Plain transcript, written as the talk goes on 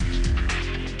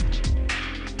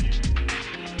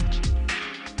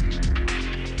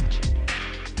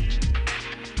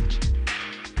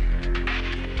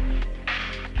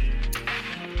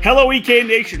Hello, EK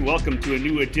Nation. Welcome to a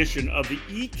new edition of the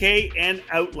EKN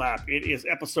Outlap. It is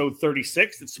episode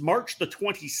 36. It's March the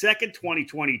 22nd,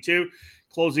 2022,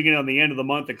 closing in on the end of the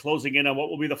month and closing in on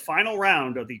what will be the final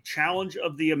round of the Challenge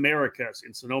of the Americas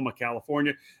in Sonoma,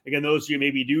 California. Again, those of you may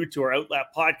be new to our Outlap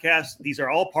podcast, these are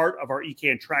all part of our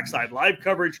EKN Trackside live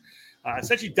coverage,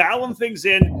 essentially dialing things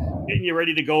in, getting you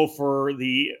ready to go for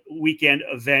the weekend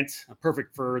event,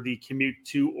 perfect for the commute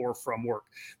to or from work.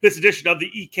 This edition of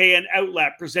the EKN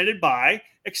Outlap presented by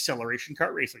Acceleration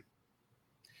Kart Racing.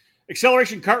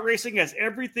 Acceleration Kart Racing has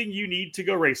everything you need to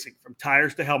go racing, from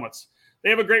tires to helmets. They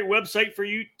have a great website for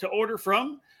you to order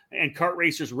from, and kart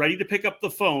racers ready to pick up the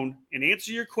phone and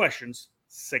answer your questions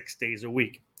 6 days a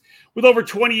week. With over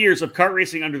 20 years of kart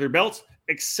racing under their belts,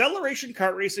 Acceleration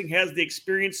Kart Racing has the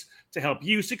experience to help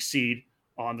you succeed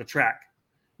on the track.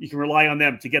 You can rely on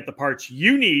them to get the parts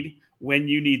you need when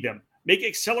you need them. Make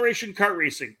Acceleration Kart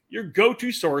Racing your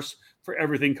go-to source for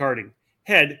everything karting.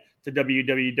 Head to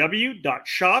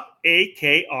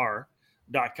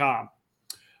www.shopakr.com.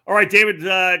 All right, David,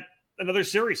 another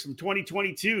series from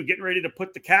 2022, getting ready to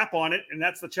put the cap on it, and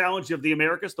that's the Challenge of the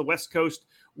Americas, the West Coast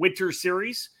Winter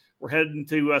Series. We're heading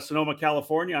to Sonoma,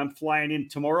 California. I'm flying in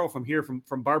tomorrow from here, from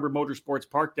Barber Motorsports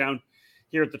Park down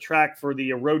here at the track for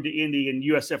the Road to Indy and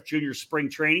USF Junior Spring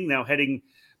Training. Now heading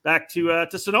back to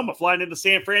Sonoma, flying into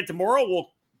San Fran tomorrow. We'll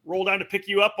roll down to pick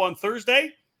you up on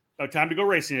Thursday. Time to go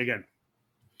racing again.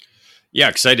 Yeah,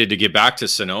 excited to get back to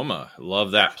Sonoma.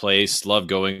 Love that place. Love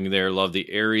going there. Love the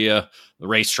area. The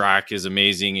racetrack is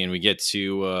amazing, and we get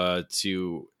to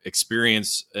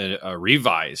experience a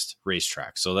revised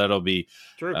racetrack. So that'll be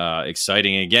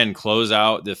exciting. Again, close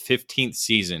out the 15th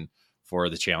season for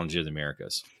the Challenge of the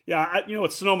Americas. Yeah,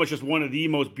 Sonoma is just one of the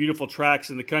most beautiful tracks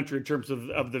in the country in terms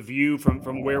of the view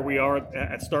from where we are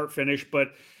at start finish.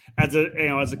 But as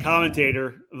a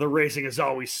commentator, the racing is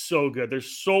always so good. There's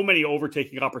so many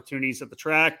overtaking opportunities at the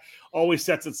track. Always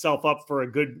sets itself up for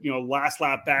a good last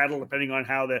lap battle, depending on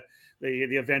how the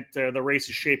event, the race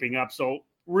is shaping up. So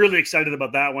really excited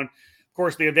about that one. Of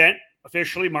course, the event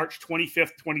officially March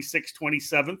 25th, 26th,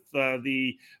 27th,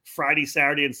 the Friday,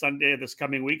 Saturday, and Sunday of this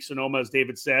coming week. Sonoma, as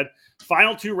David said,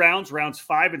 final two rounds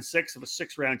 5 and 6 of a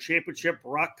 6-round championship.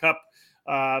 Rock Cup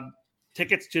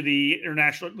tickets to the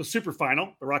Super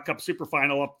Final, the Rock Cup Super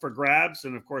Final up for grabs,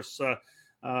 and of course,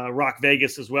 Rock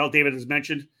Vegas as well. David has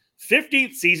mentioned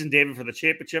 15th season, David, for the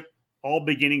championship, all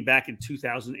beginning back in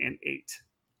 2008.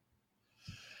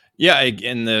 Yeah,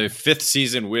 in the 5th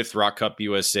season with Rock Cup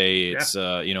USA, it's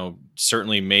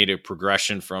certainly made a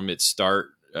progression from its start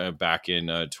back in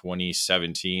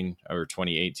 2017 or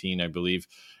 2018, I believe,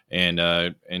 and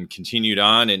continued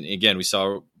on. And again, we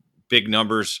saw big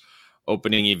numbers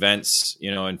opening events,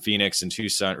 in Phoenix and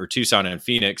Tucson and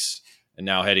Phoenix, and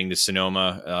now heading to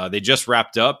Sonoma. They just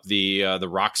wrapped up the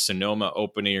Rock Sonoma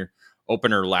opener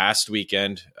last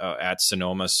weekend at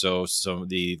Sonoma, so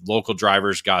the local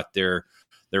drivers got their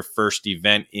first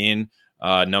event in.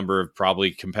 A number of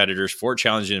probably competitors for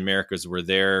Challenge in Americas were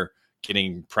there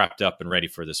getting prepped up and ready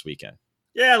for this weekend.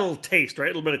 Yeah, a little taste, right? A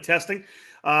little bit of testing.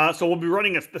 So we'll be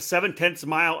running the 7/10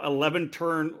 mile,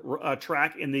 11-turn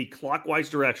track in the clockwise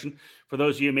direction. For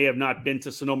those of you who may have not been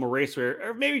to Sonoma Raceway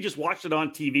or maybe just watched it on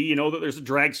TV, you know that there's a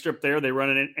drag strip there. They run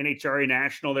an NHRA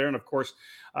National there. And, of course,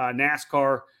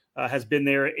 NASCAR has been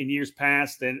there in years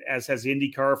past, and as has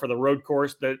IndyCar for the road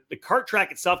course. The kart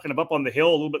track itself kind of up on the hill,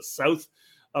 a little bit south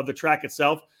of the track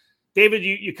itself. David,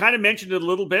 you kind of mentioned it a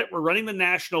little bit. We're running the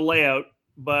national layout,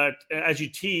 but as you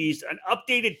teased, an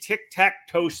updated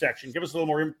tic-tac-toe section. Give us a little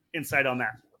more insight on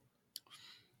that.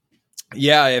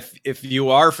 Yeah, if you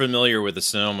are familiar with the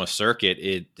Sonoma circuit,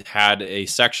 it had a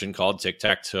section called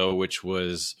tic-tac-toe, which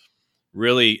was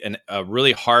really a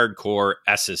really hardcore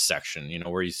S's section,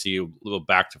 where you see a little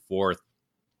back and forth.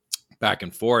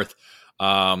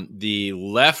 The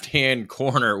left-hand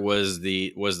corner was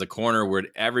the corner where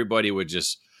everybody would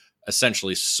just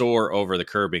essentially soar over the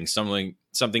curbing. Something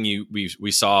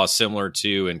we saw similar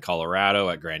to in Colorado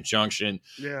at Grand Junction.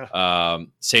 Yeah.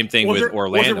 Same thing with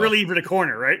Orlando. Wasn't really even a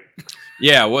corner, right?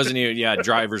 Yeah, it wasn't even. Yeah,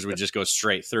 drivers would just go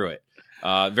straight through it.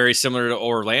 Very similar to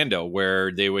Orlando,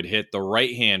 where they would hit the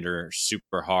right-hander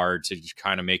super hard to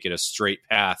kind of make it a straight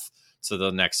path to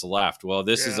the next left. Well,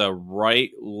 this is a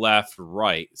right, left,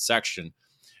 right section,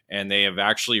 and they have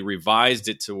actually revised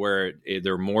it to where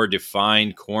they're more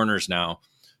defined corners now.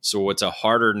 So it's a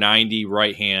harder 90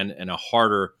 right-hand and a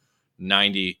harder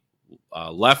 90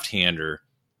 left-hander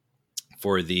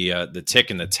for the tick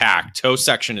and the tack. Toe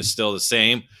section is still the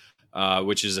same.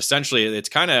 Which is essentially, it's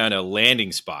kind of at a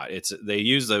landing spot. They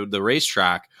use the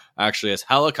racetrack actually has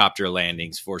helicopter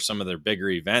landings for some of their bigger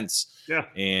events. Yeah.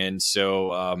 And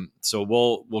so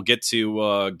we'll get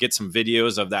to get some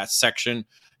videos of that section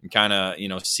and kind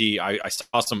of, see. I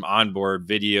saw some onboard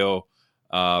video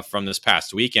from this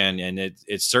past weekend, and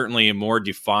it's certainly more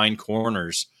defined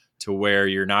corners to where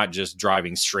you're not just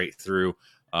driving straight through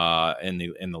in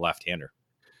the left-hander.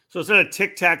 So instead of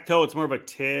tic-tac-toe, it's more of a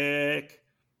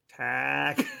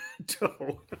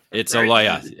tic-tac-toe. It's right?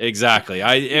 Yeah, exactly.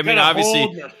 I mean,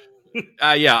 obviously,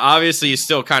 obviously you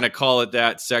still kind of call it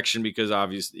that section because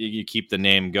obviously you keep the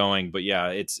name going. But yeah,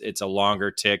 it's a longer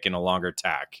tick and a longer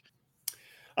tack.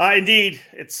 Indeed.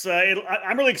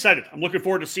 I'm really excited. I'm looking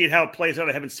forward to seeing how it plays out.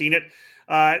 I haven't seen it.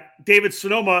 David,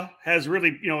 Sonoma has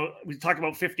really, we talked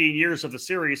about 15 years of the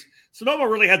series. Sonoma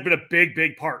really has been a big,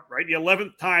 big part, right? The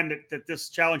 11th time that this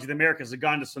Challenge of the Americas has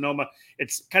gone to Sonoma.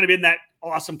 It's kind of been that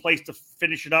awesome place to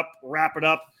finish it up, wrap it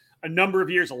up. A number of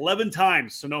years, 11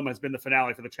 times Sonoma has been the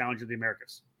finale for the Challenge of the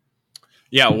Americas.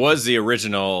 Yeah, it was the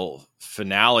original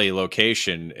finale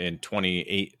location in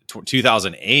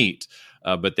 2008.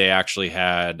 But they actually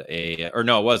had it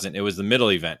wasn't. It was the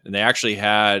middle event, and they actually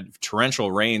had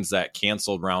torrential rains that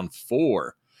canceled round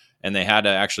 4, and they had to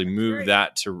actually move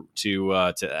that to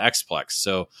Xplex.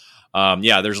 So,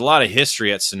 there's a lot of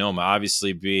history at Sonoma.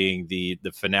 Obviously, being the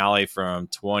finale from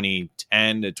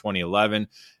 2010 to 2011,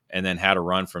 and then had a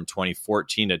run from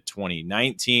 2014 to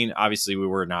 2019. Obviously, we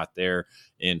were not there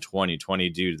in 2020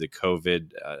 due to the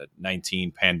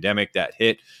COVID-19 pandemic that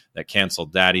hit, that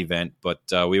canceled that event. But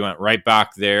we went right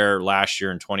back there last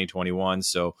year in 2021.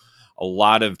 So a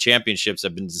lot of championships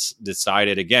have been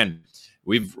decided. Again,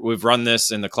 we've run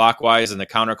this in the clockwise and the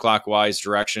counterclockwise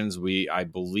directions. I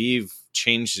believe,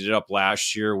 changed it up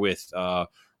last year with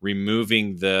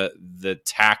removing the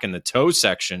tack and the toe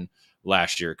section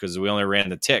last year because we only ran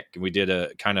the tick. We did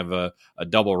a kind of a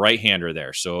double right-hander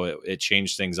there. So it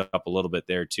changed things up a little bit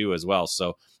there too as well.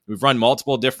 So we've run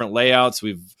multiple different layouts.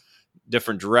 We've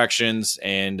different directions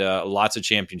and lots of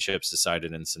championships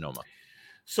decided in Sonoma.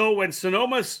 So when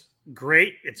Sonoma's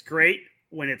great, it's great.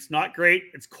 When it's not great,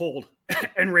 it's cold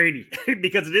and rainy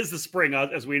because it is the spring,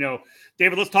 as we know.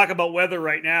 David, let's talk about weather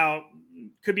right now.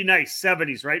 Could be nice,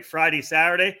 70s, right? Friday,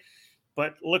 Saturday.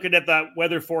 But looking at the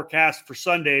weather forecast for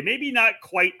Sunday, maybe not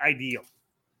quite ideal.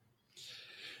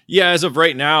 Yeah, as of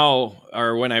right now,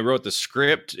 or when I wrote the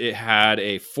script, it had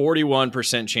a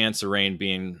 41% chance of rain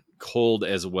being cold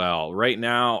as well. Right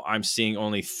now, I'm seeing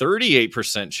only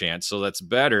 38% chance, so that's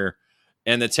better.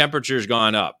 And the temperature's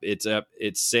gone up. It's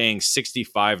saying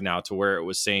 65 now to where it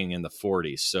was saying in the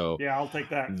 40s. So yeah, I'll take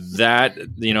that.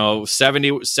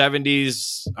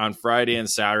 70s on Friday and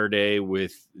Saturday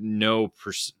with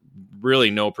really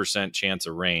no percent chance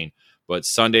of rain, but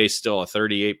Sunday's still a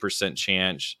 38%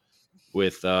 chance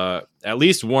with at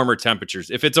least warmer temperatures.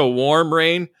 If it's a warm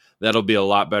rain, that'll be a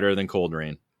lot better than cold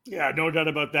rain. Yeah, no doubt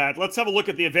about that. Let's have a look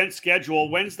at the event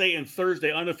schedule. Wednesday and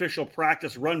Thursday, unofficial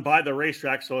practice run by the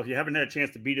racetrack. So if you haven't had a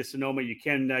chance to beat a Sonoma, you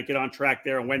can get on track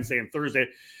there on Wednesday and Thursday.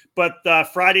 But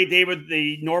Friday, David,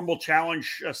 the normal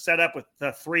challenge setup with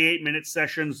 3 8-minute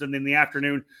sessions, and in the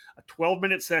afternoon, a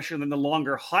 12-minute session, then the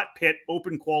longer hot pit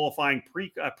open qualifying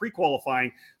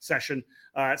pre-qualifying session,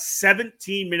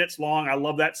 17 minutes long. I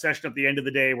love that session at the end of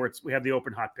the day where we have the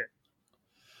open hot pit.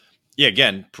 Yeah,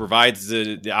 again, provides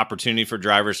the opportunity for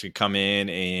drivers to come in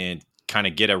and kind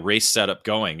of get a race setup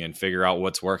going and figure out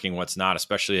what's working, what's not,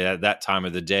 especially at that time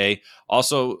of the day.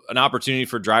 Also, an opportunity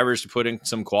for drivers to put in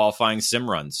some qualifying sim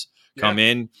runs, come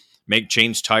in,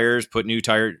 change tires, put new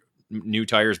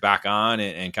tires back on,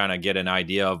 and kind of get an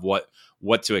idea of what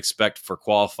to expect for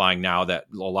qualifying now that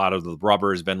a lot of the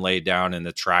rubber has been laid down and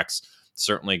the track's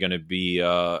certainly going to be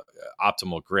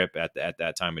optimal grip at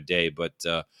that time of day. But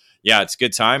yeah, it's a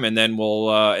good time, and then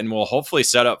we'll hopefully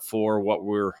set up for what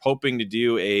we're hoping to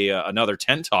do another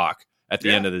tent talk at the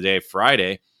end of the day,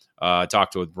 Friday.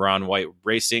 Talked with Ron White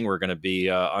Racing. We're going to be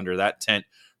under that tent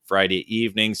Friday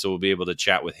evening, so we'll be able to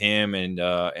chat with him and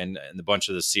a bunch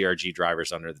of the CRG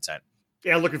drivers under the tent.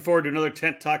 Yeah, looking forward to another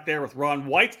tent talk there with Ron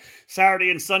White.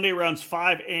 Saturday and Sunday, rounds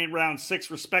 5 and round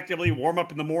 6, respectively. Warm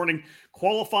up in the morning.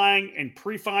 Qualifying and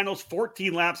pre-finals,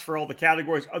 14 laps for all the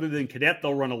categories other than cadet.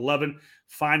 They'll run 11.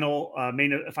 Final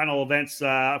events,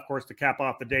 of course, to cap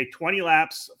off the day. 20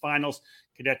 laps, finals.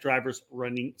 Cadet drivers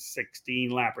running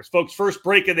 16 lappers. Folks, first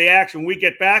break of the action. When we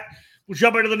get back, we'll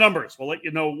jump into the numbers. We'll let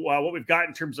you know what we've got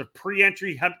in terms of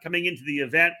pre-entry coming into the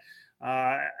event.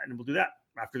 And we'll do that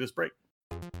after this break.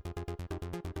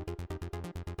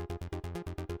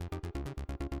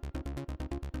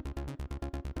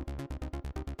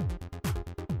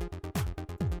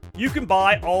 You can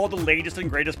buy all the latest and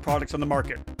greatest products on the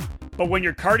market. But when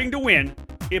you're karting to win,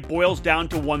 it boils down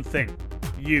to one thing: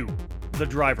 you, the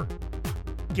driver.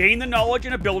 Gain the knowledge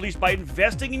and abilities by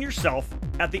investing in yourself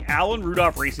at the Alan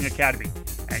Rudolph Racing Academy,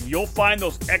 and you'll find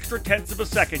those extra tenths of a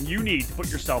second you need to put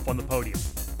yourself on the podium.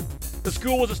 The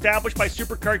school was established by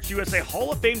SuperKarts USA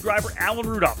Hall of Fame driver Alan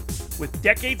Rudolph, with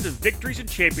decades of victories and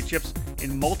championships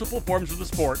in multiple forms of the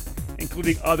sport,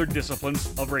 including other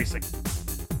disciplines of racing.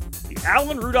 The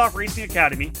Alan Rudolph Racing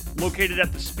Academy, located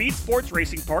at the Speed Sports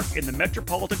Racing Park in the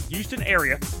metropolitan Houston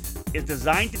area, is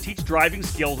designed to teach driving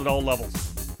skills at all levels.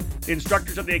 The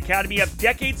instructors of the Academy have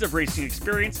decades of racing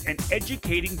experience and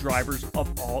educating drivers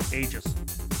of all ages.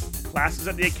 Classes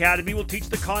at the Academy will teach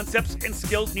the concepts and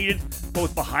skills needed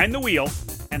both behind the wheel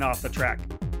and off the track.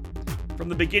 From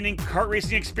the beginning kart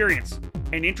racing experience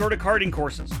and intro to karting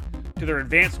courses, to their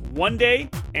advanced 1-day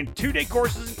and 2-day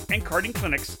courses and karting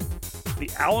clinics, the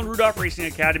Alan Rudolph Racing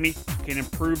Academy can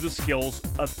improve the skills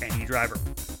of any driver.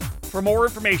 For more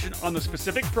information on the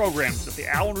specific programs that the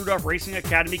Alan Rudolph Racing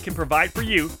Academy can provide for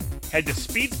you, head to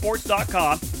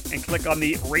speedsports.com and click on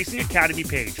the Racing Academy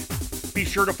page. Be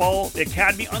sure to follow the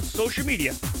Academy on social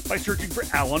media by searching for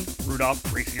Alan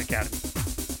Rudolph Racing Academy.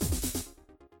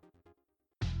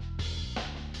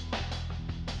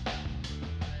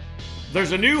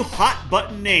 There's a new hot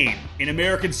button name in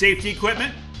American safety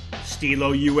equipment: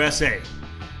 Stilo USA.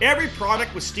 Every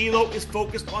product with Stilo is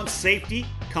focused on safety,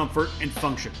 comfort, and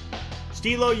function.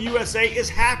 Stilo USA is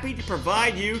happy to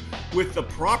provide you with the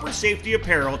proper safety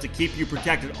apparel to keep you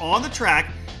protected on the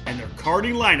track, and their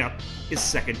karting lineup is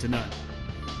second to none.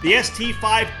 The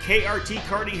ST5 KRT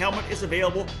karting helmet is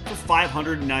available for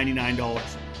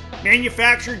 $599.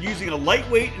 Manufactured using a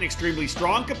lightweight and extremely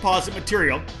strong composite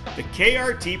material, the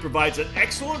KRT provides an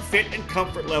excellent fit and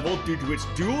comfort level due to its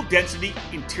dual density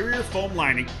interior foam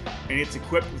lining, and it's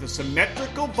equipped with a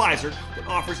symmetrical visor that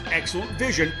offers excellent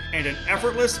vision and an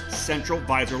effortless central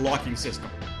visor locking system.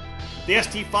 The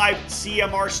ST5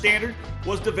 CMR standard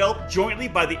was developed jointly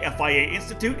by the FIA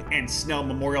Institute and Snell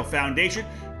Memorial Foundation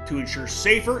to ensure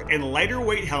safer and lighter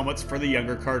weight helmets for the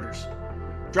younger karters.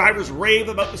 Drivers rave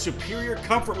about the superior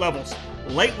comfort levels,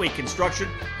 lightweight construction,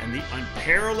 and the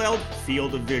unparalleled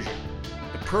field of vision.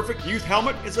 The perfect youth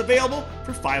helmet is available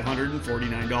for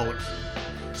 $549.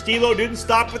 Stilo didn't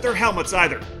stop with their helmets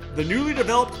either. The newly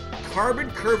developed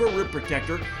Carbon Curva Rib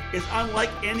Protector is unlike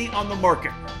any on the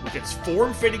market, with its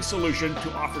form-fitting solution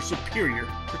to offer superior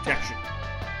protection.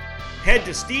 Head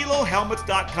to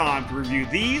StiloHelmets.com to review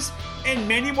these and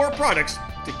many more products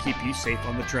to keep you safe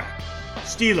on the track.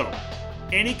 Stilo.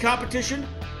 Any competition,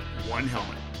 one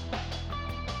helmet.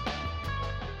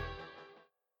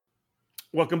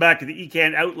 Welcome back to the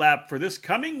ECAN Outlap for this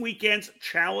coming weekend's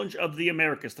Challenge of the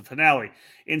Americas, the finale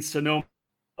in Sonoma.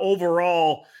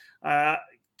 Overall,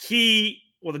 the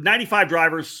 95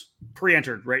 drivers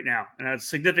pre-entered right now, and that's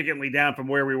significantly down from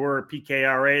where we were at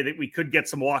PKRA. That we could get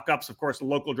some walk-ups, of course, the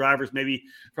local drivers maybe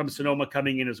from Sonoma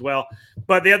coming in as well.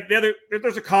 But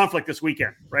there's a conflict this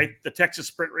weekend, right? The Texas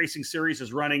Sprint Racing Series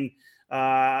is running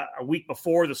a week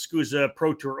before the SCUSA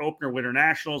Pro Tour Opener Winter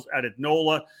Nationals out at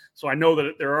NOLA. So I know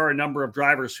that there are a number of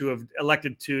drivers who have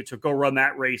elected to go run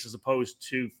that race as opposed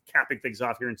to capping things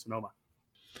off here in Sonoma.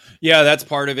 Yeah, that's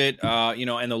part of it.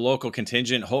 And the local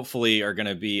contingent hopefully are going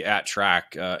to be at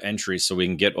track entries so we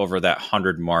can get over that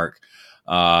 100 mark.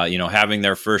 Having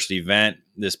their first event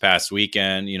this past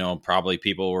weekend, probably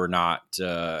people were not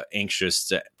anxious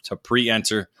to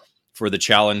pre-enter for the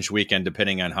challenge weekend,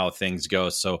 depending on how things go.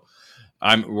 So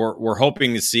we're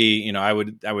hoping to see, I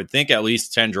would think at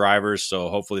least 10 drivers. So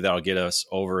hopefully that'll get us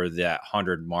over that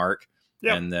 100 mark.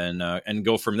 Yep. And then and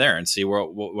go from there and see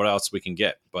what else we can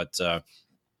get. But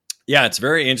yeah, it's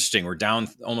very interesting. We're down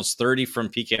almost 30 from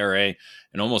PKRA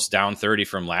and almost down 30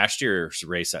 from last year's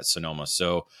race at Sonoma.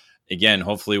 So again,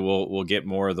 hopefully we'll get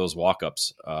more of those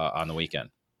walk-ups on the weekend.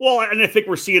 Well, and I think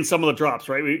we're seeing some of the drops,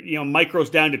 right?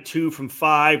 Micro's down to 2 from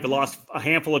 5. We lost a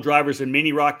handful of drivers in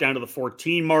Mini Rock down to the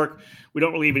 14 mark. We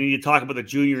don't really even need to talk about the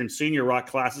junior and senior Rock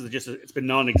classes. It's been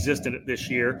non-existent this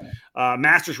year.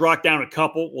 Masters Rock down a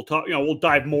couple. We'll talk. We'll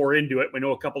dive more into it. We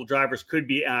know a couple of drivers could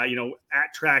be,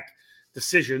 at track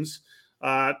decisions.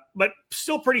 But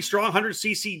still pretty strong.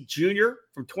 100cc junior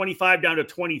from 25 down to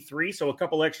 23. So a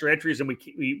couple extra entries, and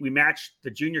we matched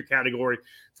the junior category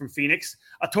from Phoenix.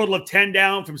 A total of 10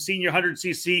 down from senior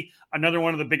 100cc. Another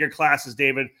one of the bigger classes,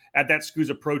 David, at that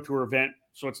SCUSA Pro Tour event.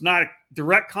 So it's not a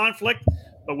direct conflict,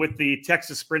 but with the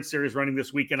Texas Sprint Series running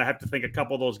this weekend, I have to think a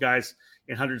couple of those guys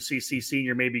in 100cc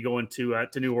senior may be going to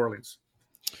New Orleans.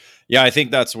 Yeah, I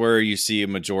think that's where you see a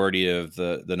majority of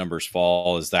the numbers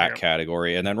fall is that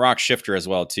category. And then Rock Shifter as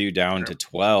well, too, down to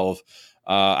 12.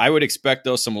 I would expect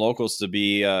though some locals to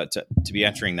be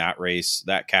entering that race,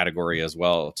 that category as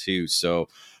well too. So,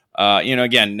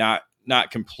 again,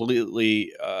 not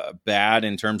completely bad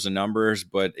in terms of numbers,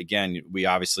 but again, we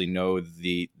obviously know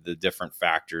the different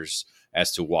factors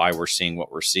as to why we're seeing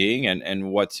what we're seeing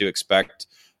and what to expect,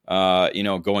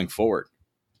 going forward.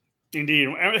 Indeed.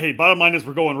 Hey, bottom line is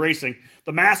we're going racing.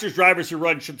 The Masters drivers who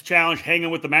run the challenge,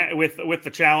 hanging with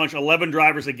the challenge. 11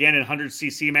 drivers again in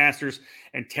 100cc Masters,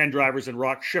 and 10 drivers in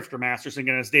Rock Shifter Masters. And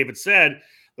again, as David said,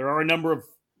 there are a number of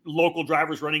local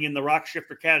drivers running in the Rock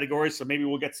Shifter category, so maybe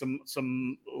we'll get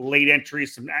some late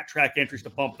entries, some at-track entries to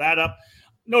bump that up.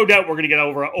 No doubt we're going to get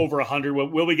over 100.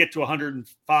 Will we get to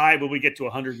 105? Will we get to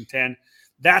 110?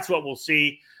 That's what we'll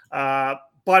see.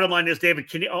 Bottom line is,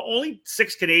 David, only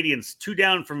 6 Canadians, 2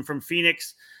 down from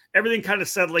Phoenix. Everything kind of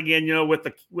settling in, with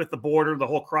the border, the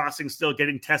whole crossing still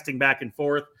getting testing back and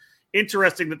forth.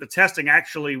 Interesting that the testing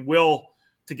actually will,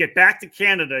 to get back to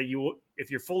Canada,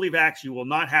 if you're fully vaxxed, you will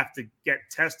not have to get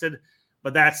tested,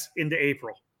 but that's into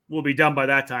April. We'll be done by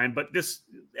that time. But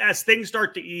as things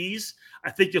start to ease,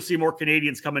 I think you'll see more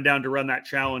Canadians coming down to run that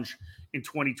challenge in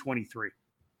 2023.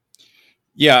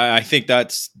 Yeah, I think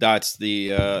that's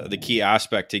the key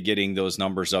aspect to getting those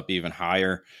numbers up even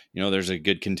higher. There's a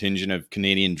good contingent of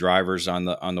Canadian drivers on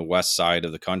the west side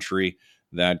of the country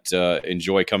that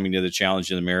enjoy coming to the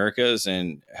Challenge of the Americas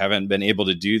and haven't been able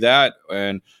to do that.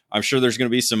 And I'm sure there's going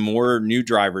to be some more new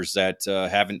drivers that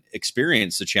haven't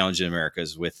experienced the Challenge of the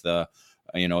Americas with the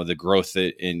growth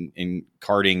in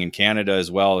karting in Canada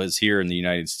as well as here in the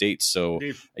United States. So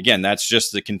again, that's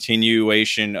just the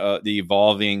continuation of the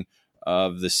evolving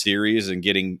of the series and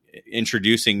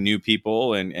introducing new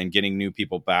people and getting new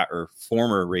people back, or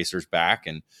former racers back.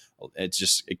 And it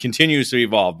continues to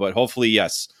evolve, but hopefully,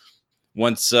 yes,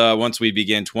 once we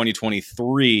begin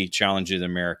 2023 Challenge of the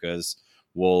Americas,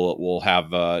 we'll have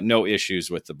no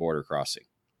issues with the border crossing.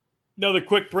 Another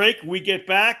quick break. We get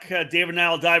back. David and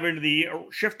I will dive into the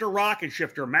Shifter Rock and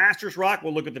Shifter Masters Rock.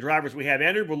 We'll look at the drivers we have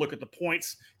entered. We'll look at the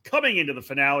points coming into the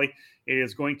finale. It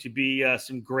is going to be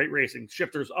some great racing.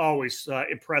 Shifter's always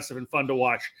impressive and fun to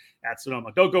watch at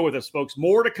Sonoma. Don't go with us, folks.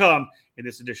 More to come in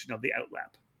this edition of the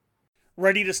Outlap.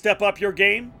 Ready to step up your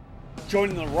game?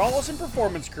 Joining the Rawlison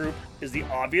Performance Group is the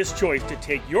obvious choice to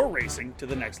take your racing to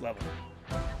the next level.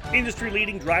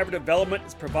 Industry-leading driver development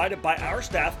is provided by our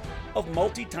staff of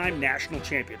multi-time national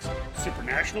champions, Super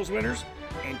Nationals winners,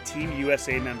 and Team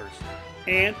USA members.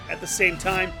 And at the same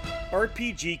time,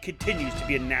 RPG continues to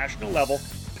be a national-level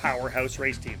powerhouse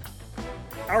race team.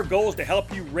 Our goal is to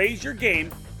help you raise your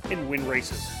game and win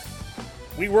races.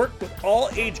 We work with all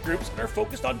age groups and are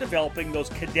focused on developing those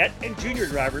cadet and junior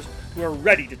drivers who are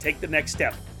ready to take the next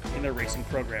step in their racing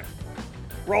program.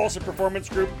 Rawlison Performance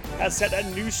Group has set a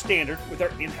new standard with our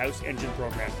in-house engine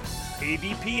program,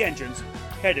 AVP Engines,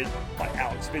 headed by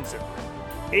Alex Vincent.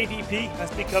 AVP has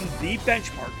become the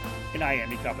benchmark in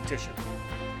IAME competition.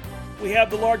 We have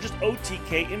the largest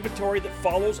OTK inventory that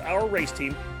follows our race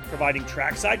team, providing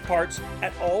trackside parts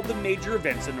at all the major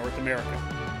events in North America.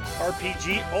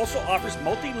 RPG also offers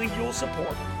multilingual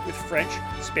support with French,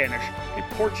 Spanish, and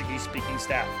Portuguese-speaking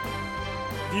staff.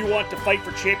 If you want to fight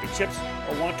for championships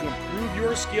or want to improve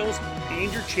your skills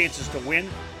and your chances to win,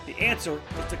 the answer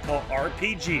is to call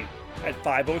RPG at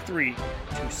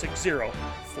 503-260-4514.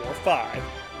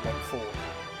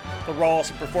 The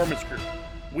Rawlison Performance Group.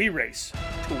 We race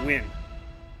to win.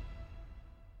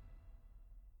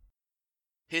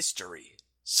 History,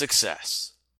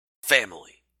 success,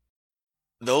 family.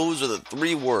 Those are the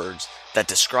 3 words that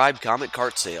describe Comet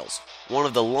Kart Sales, one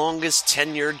of the longest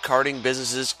tenured karting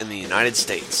businesses in the United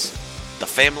States. The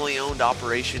family-owned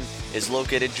operation is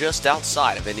located just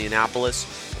outside of Indianapolis,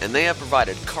 and they have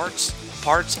provided karts,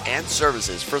 parts, and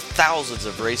services for thousands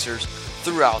of racers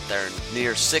throughout their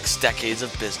near 6 decades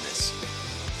of business.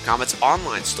 Comet's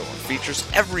online store features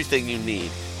everything you need,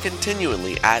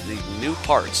 continually adding new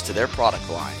parts to their product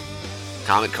line.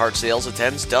 Comet Kart Sales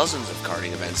attends dozens of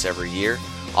karting events every year,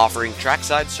 offering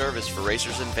trackside service for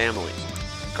racers and families.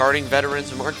 Karting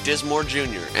veterans Mark Dismore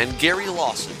Jr. and Gary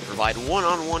Lawson provide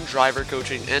one-on-one driver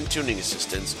coaching and tuning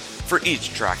assistance for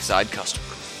each trackside customer.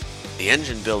 The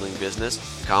engine building business,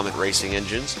 Comet Racing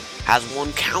Engines, has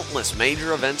won countless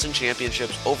major events and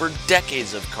championships over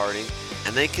decades of karting,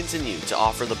 and they continue to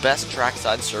offer the best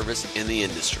trackside service in the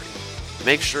industry.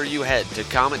 Make sure you head to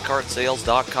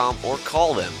CometKartSales.com or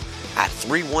call them at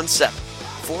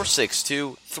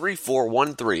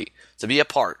 317-462-3413 to be a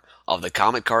part of the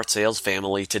Comet Kart Sales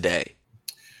family today.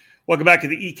 Welcome back to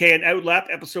the EKN Outlap,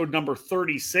 episode number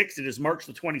 36. It is March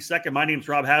the 22nd. My name is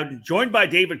Rob Howden, joined by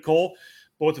David Cole.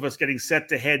 both of us getting set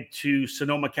to head to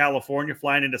Sonoma, California,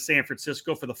 flying into San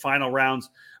Francisco for the final rounds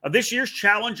of this year's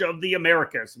Challenge of the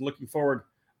Americas. I'm looking forward,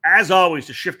 as always,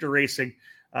 to shifter racing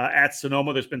at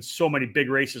Sonoma. There's been so many big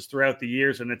races throughout the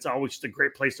years, and it's always just a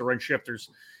great place to run shifters.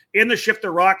 In the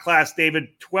shifter rock class, David,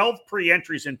 12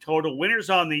 pre-entries in total. Winners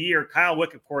on the year, Kyle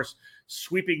Wick, of course,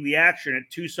 sweeping the action at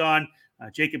Tucson.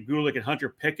 Jacob Gulick and Hunter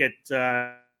Pickett.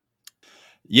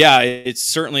 Yeah, it's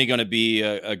certainly going to be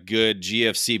a good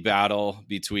GFC battle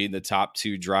between the top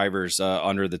two drivers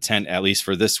under the tent, at least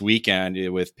for this weekend,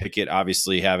 with Pickett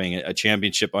obviously having a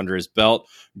championship under his belt.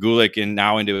 Gulick and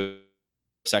now into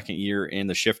second year in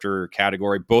the shifter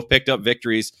category. Both picked up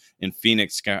victories in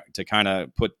Phoenix to kind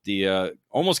of put the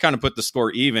almost kind of put the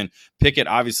score even. Pickett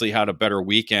obviously had a better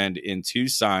weekend in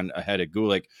Tucson ahead of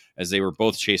Gulick, as they were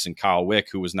both chasing Kyle Wick,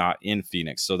 who was not in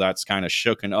Phoenix. So that's kind of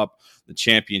shooken up the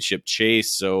championship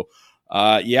chase. So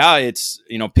it's,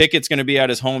 Pickett's going to be at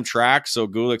his home track. So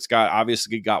Gulick's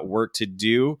obviously got work to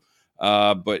do.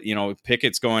 But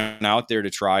Pickett's going out there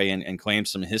to try and claim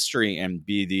some history and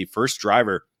be the first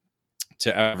driver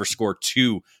to ever score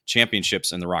 2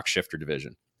 championships in the rock shifter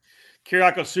division.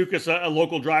 Kyriakos Soukas, a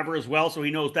local driver as well, so he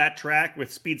knows that track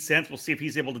with Speed Sense. We'll see if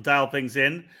he's able to dial things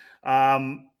in.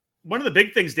 One of the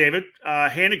big things, David,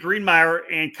 Hannah Greenmeyer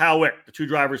and Kyle Wick, the 2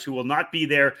 drivers who will not be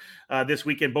there this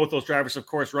weekend. Both those drivers, of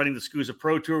course, running the SCUSA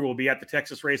Pro Tour, will be at the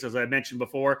Texas race, as I mentioned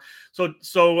before. So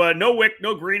no Wick,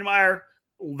 no Greenmeyer,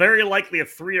 very likely a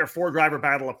 3 or 4 driver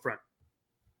battle up front.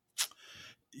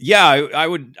 Yeah, I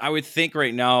would think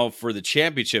right now for the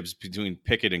championships between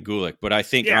Pickett and Gulick, but I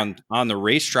think on the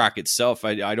racetrack itself,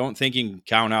 I don't think you can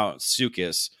count out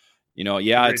Soukas.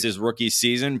 It's his rookie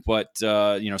season, but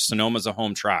Sonoma's a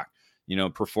home track.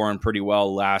 Performed pretty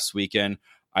well last weekend.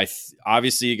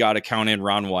 Obviously you got to count in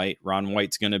Ron White. Ron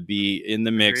White's going to be in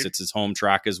the mix. It's his home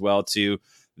track as well too.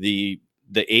 The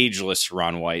ageless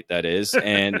Ron White, that is,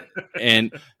 and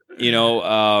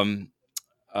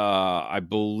I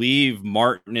believe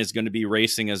Martin is going to be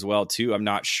racing as well too. I'm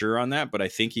not sure on that, but I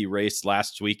think he raced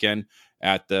last weekend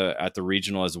at the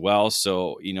regional as well.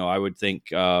 So I would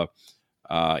think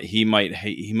he might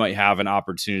have an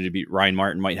opportunity to be. Ryan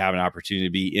Martin might have an opportunity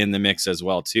to be in the mix as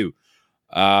well too.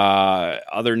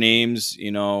 Other names,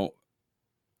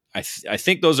 I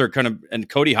think those are kind of, and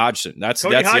Cody Hodgson. That's the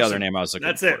other name I was looking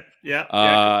for. That's it.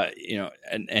 Yeah.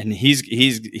 And he's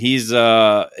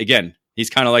again. He's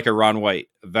kind of like a Ron White,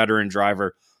 a veteran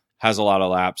driver, has a lot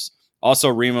of laps. Also,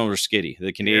 Remo Ruskitty,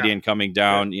 the Canadian coming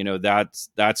down.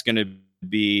 That's going to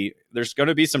be. There's going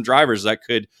to be some drivers that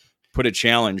could put a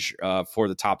challenge for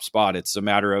the top spot. It's a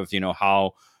matter of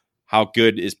how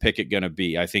good is Pickett going to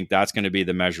be. I think that's going to be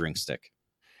the measuring stick.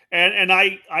 And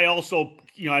I also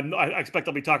I expect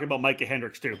I'll be talking about Micah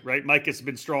Hendricks too, right? Micah's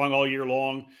been strong all year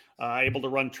long, able to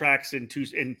run tracks in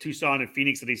Tucson and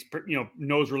Phoenix that he's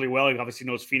knows really well. He obviously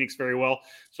knows Phoenix very well.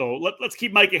 So let's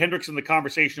keep Micah Hendricks in the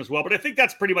conversation as well. But I think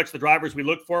that's pretty much the drivers we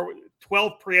look for.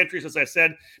 12 pre-entries, as I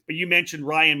said, but you mentioned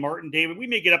Ryan Martin, David. We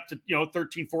may get up to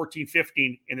 13, 14,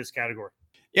 15 in this category.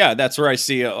 Yeah, that's where I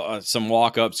see some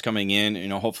walk-ups coming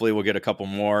in. Hopefully we'll get a couple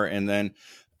more, and then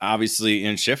obviously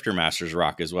in shifter Masters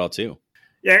Rock as well too.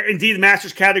 Yeah, indeed, the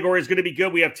Masters category is going to be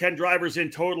good. We have 10 drivers in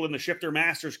total in the shifter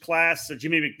Masters class.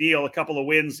 Jimmy McNeil, a couple of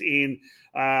wins in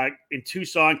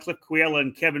Tucson, Cliff Cuela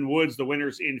and Kevin Woods, the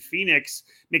winners in Phoenix.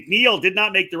 McNeil did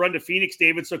not make the run to Phoenix,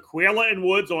 David, so Cuela and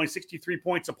Woods only 63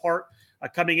 points apart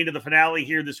coming into the finale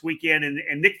here this weekend,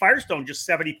 and Nick Firestone just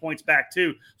 70 points back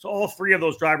too. So all 3 of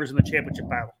those drivers in the championship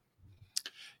battle.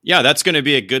 Yeah, that's going to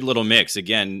be a good little mix.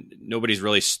 Again, nobody's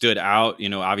really stood out.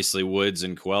 Obviously Woods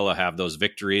and Cuela have those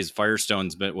victories.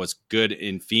 Firestone's was good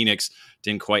in Phoenix,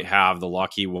 didn't quite have the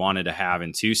luck he wanted to have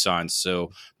in Tucson.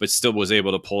 But still was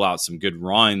able to pull out some good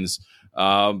runs.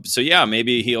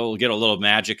 Maybe he'll get a little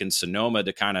magic in Sonoma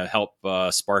to kind of help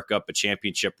spark up a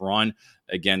championship run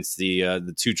against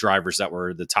the 2 drivers that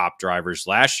were the top drivers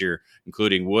last year,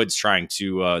 including Woods trying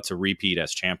to repeat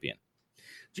as champion.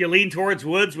 Do you lean towards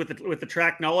Woods with the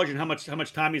track knowledge and how much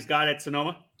time he's got at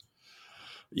Sonoma?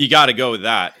 You got to go with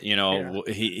that.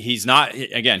 He's not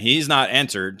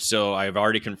entered, so I've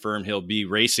already confirmed he'll be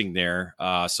racing there.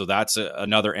 So that's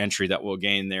another entry that we'll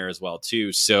gain there as well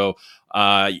too. So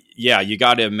you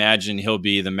got to imagine he'll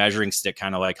be the measuring stick,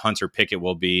 kind of like Hunter Pickett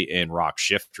will be in Rock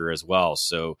Shifter as well.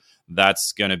 So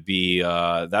that's going to be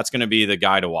the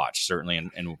guy to watch certainly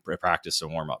in practice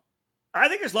and warm up. I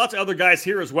think there's lots of other guys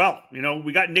here as well.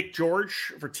 We got Nick George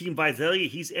for Team Visalia.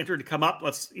 He's entered to come up.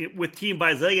 With Team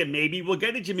Visalia, maybe we'll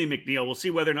get a Jimmy McNeil. We'll see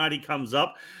whether or not he comes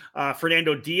up.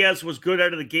 Fernando Diaz was good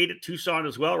out of the gate at Tucson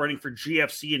as well, running for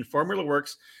GFC and Formula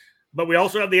Works. But we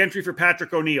also have the entry for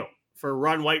Patrick O'Neill for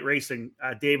Ron White Racing.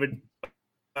 David,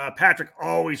 Patrick,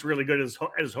 always really good at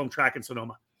his home track in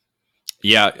Sonoma.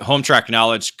 Yeah, home track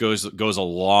knowledge goes a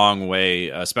long way,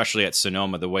 especially at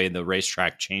Sonoma, the way the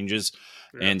racetrack changes.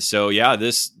 Yeah. And so, yeah,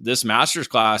 this Masters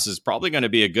class is probably going to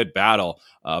be a good battle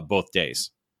both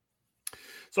days.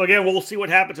 So again, we'll see what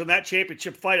happens in that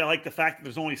championship fight. I like the fact that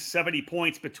there's only 70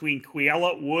 points between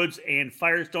Quiella, Woods, and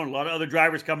Firestone. A lot of other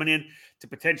drivers coming in to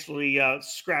potentially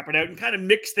scrap it out and kind of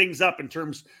mix things up in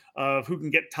terms of who can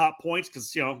get top points,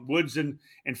 because Woods and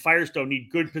Firestone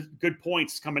need good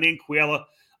points coming in. Quiella,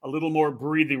 a little more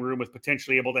breathing room, with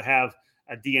potentially able to have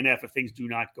a DNF if things do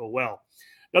not go well.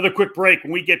 Another quick break.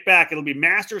 When we get back, it'll be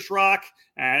Masters Rock,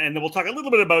 and then we'll talk a little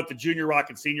bit about the Junior Rock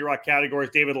and Senior Rock categories.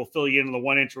 David will fill you in on the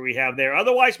one entry we have there.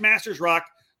 Otherwise, Masters Rock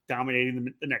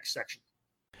dominating the next section.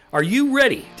 Are you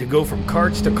ready to go from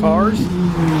karts to cars?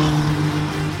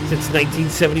 Since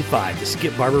 1975, the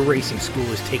Skip Barber Racing School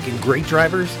has taken great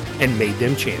drivers and made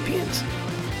them champions.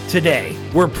 Today,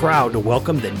 we're proud to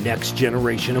welcome the next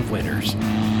generation of winners.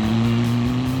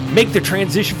 Make the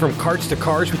transition from karts to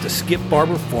cars with the Skip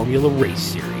Barber Formula Race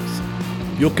Series.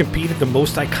 You'll compete at the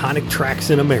most iconic tracks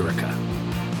in America.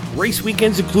 Race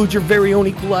weekends include your very own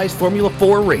equalized Formula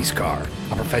 4 race car,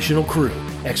 a professional crew,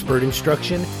 expert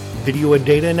instruction, video and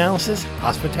data analysis,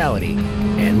 hospitality,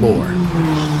 and more.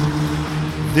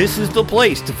 This is the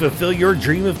place to fulfill your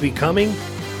dream of becoming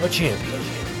a champion.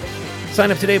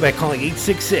 Sign up today by calling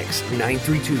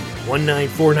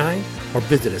 866-932-1949 or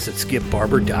visit us at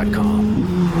skipbarber.com.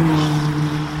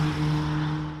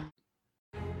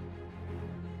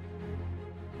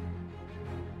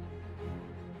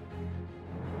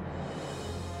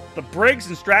 The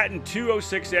Briggs & Stratton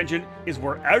 206 engine is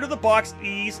where out-of-the-box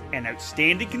ease and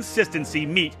outstanding consistency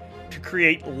meet to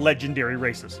create legendary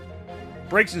races.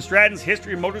 Briggs & Stratton's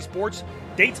history of motorsports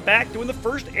dates back to when the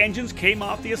first engines came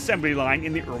off the assembly line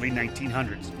in the early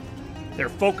 1900s. Their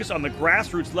focus on the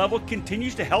grassroots level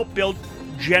continues to help build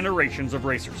generations of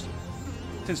racers.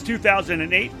 Since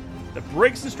 2008, the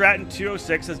Briggs & Stratton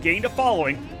 206 has gained a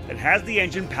following that has the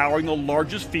engine powering the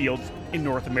largest fields in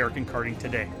North American karting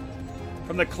today.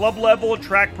 From the club level and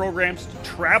track programs to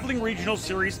traveling regional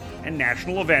series and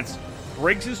national events,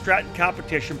 Briggs & Stratton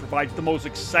competition provides the most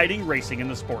exciting racing in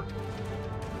the sport.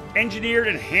 Engineered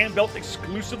and hand-built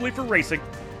exclusively for racing,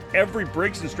 every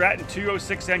Briggs & Stratton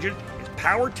 206 engine is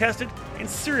power tested and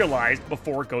serialized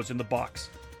before it goes in the box.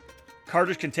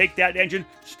 Karters can take that engine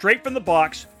straight from the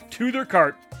box to their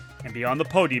kart and be on the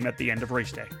podium at the end of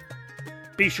race day.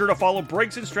 Be sure to follow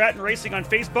Briggs & Stratton Racing on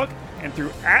Facebook and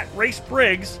through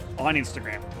 @RaceBriggs on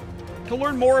Instagram. To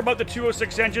learn more about the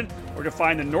 206 engine or to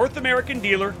find a North American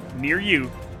dealer near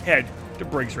you, head to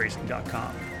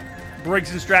BriggsRacing.com.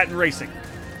 Briggs & Stratton Racing,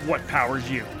 what powers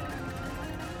you?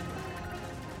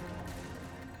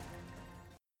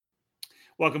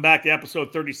 Welcome back to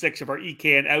episode 36 of our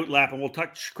EKN Outlap, and we'll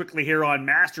touch quickly here on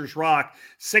Masters Rock.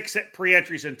 6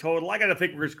 pre-entries in total. I got to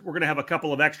think we're going to have a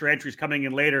couple of extra entries coming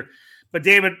in later. But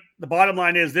David, the bottom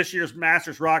line is this year's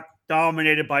Masters Rock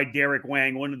dominated by Derek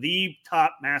Wang, one of the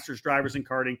top Masters drivers in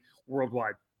karting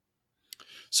worldwide.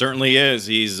 Certainly is.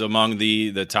 He's among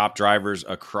the top drivers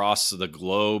across the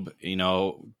globe,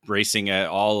 racing at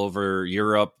all over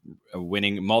Europe,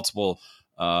 winning multiple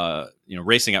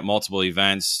racing at multiple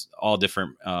events, all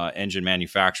different engine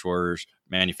manufacturers,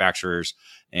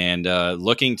 and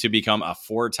looking to become a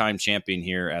 4-time champion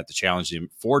here at the Challenge,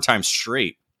 4-time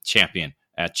straight champion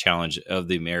at Challenge of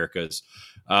the Americas.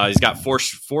 He's got four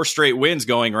straight wins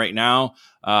going right now,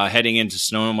 heading into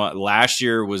Sonoma. Last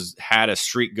year had a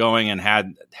streak going and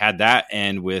had that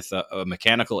end with a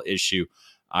mechanical issue,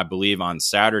 I believe, on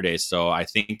Saturday. So I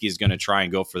think he's going to try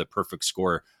and go for the perfect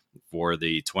score for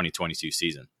the 2022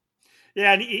 season.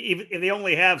 Yeah, and if they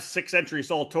only have 6 entries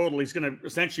all total, he's going to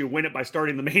essentially win it by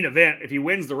starting the main event. If he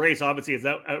wins the race, obviously it's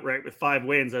outright with 5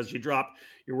 wins as you drop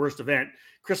your worst event.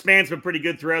 Chris Mann's been pretty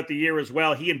good throughout the year as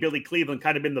well. He and Billy Cleveland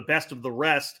kind of been the best of the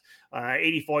rest.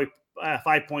 85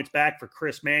 points back for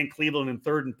Chris Mann. Cleveland in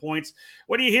third in points.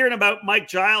 What are you hearing about Mike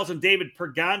Giles and David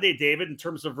Pergande, David, in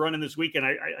terms of running this weekend?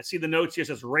 I see the notes here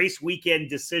says race weekend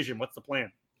decision. What's the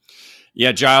plan?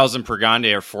 Yeah, Giles and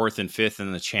Pergande are 4th and 5th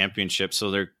in the championship,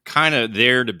 so they're kind of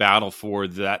there to battle for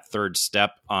that third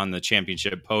step on the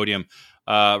championship podium.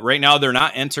 Right now, they're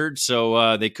not entered,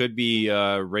 so they could be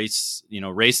race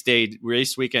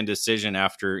weekend decision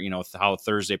after how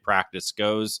Thursday practice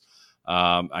goes.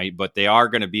 But they are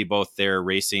going to be both there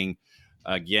racing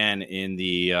again in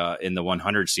the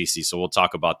 100cc. So we'll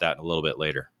talk about that a little bit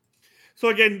later. So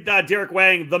again, Derek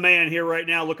Wang, the man here right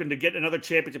now, looking to get another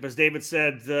championship. As David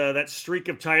said, that streak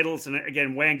of titles. And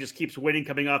again, Wang just keeps winning,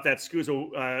 coming off that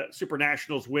SCUSA Super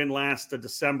Nationals win last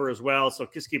December as well. So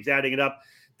just keeps adding it up.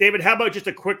 David, how about just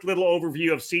a quick little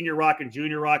overview of Senior Rock and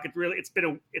Junior Rock? It's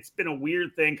been a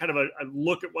weird thing, kind of a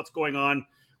look at what's going on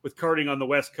with karting on the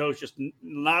West Coast. Just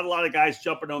not a lot of guys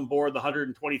jumping on board the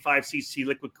 125cc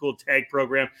liquid cooled tag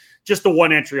program. Just the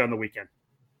one entry on the weekend.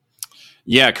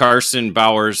 Yeah, Carson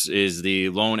Bowers is the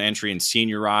lone entry in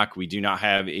Senior Rock. We do not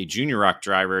have a Junior Rock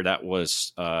driver. That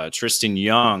was Tristan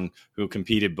Young, who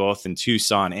competed both in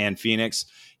Tucson and Phoenix.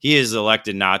 He is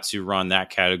elected not to run that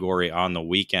category on the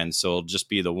weekend, so it'll just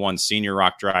be the one Senior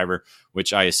Rock driver,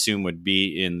 which I assume would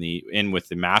be in with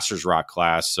the Masters Rock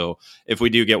class. So if we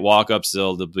do get walk-ups,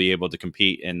 they'll be able to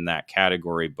compete in that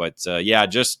category. But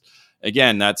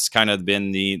again, that's kind of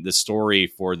been the story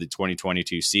for the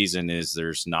 2022 season is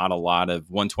there's not a lot of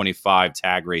 125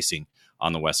 tag racing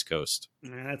on the West Coast.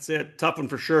 That's it. Tough one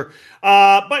for sure.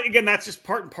 But again, that's just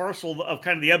part and parcel of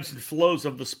kind of the ebbs and flows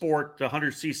of the sport.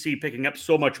 100cc picking up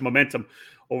so much momentum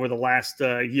over the last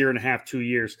year and a half, 2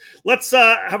 years. Let's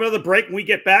have another break. When we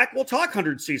get back, we'll talk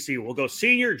 100cc. We'll go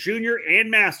senior, junior, and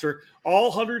master,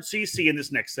 all 100cc in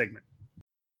this next segment.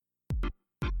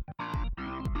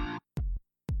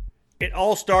 It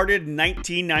all started in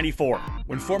 1994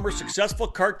 when former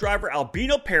successful kart driver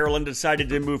Albino Parolin decided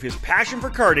to move his passion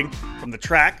for karting from the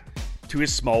track to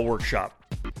his small workshop.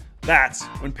 That's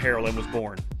when Parolin was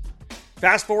born.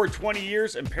 Fast forward 20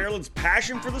 years and Parolin's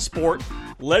passion for the sport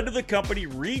led to the company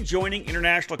rejoining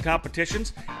international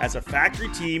competitions as a factory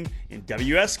team in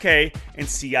WSK and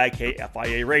CIK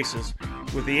FIA races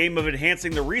with the aim of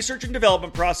enhancing the research and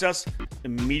development process,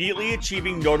 immediately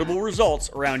achieving notable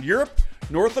results around Europe,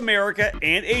 North America,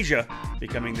 and Asia,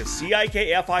 becoming the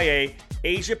CIK FIA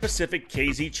Asia Pacific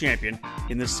KZ champion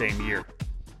in the same year.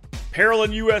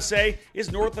 Parolin USA is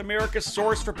North America's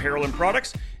source for Parolin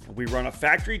products, and we run a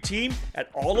factory team at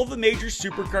all of the major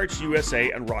Superkarts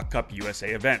USA and Rock Cup USA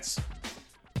events.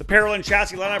 The Parolin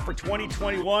chassis lineup for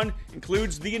 2021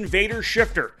 includes the Invader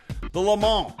Shifter, the Le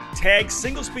Mans Tag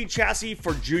single-speed chassis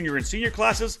for junior and senior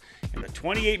classes, and the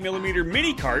 28mm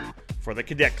mini kart for the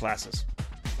cadet classes.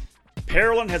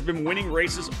 Parolin has been winning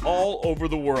races all over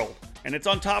the world, and it's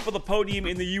on top of the podium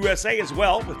in the USA as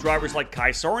well, with drivers like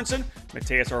Kai Sorensen,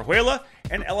 Mateus Orjuela,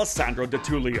 and Alessandro De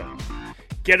Tullio.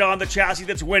 Get on the chassis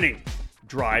that's winning.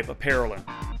 Drive a Parolin.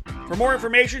 For more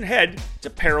information, head to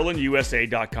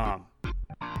ParolinUSA.com.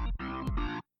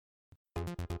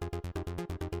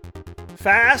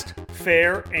 Fast,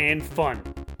 fair, and fun.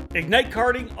 Ignite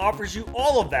Karting offers you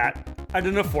all of that at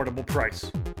an affordable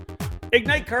price.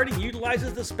 Ignite Karting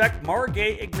utilizes the spec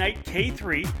Margay Ignite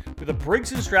K3 with a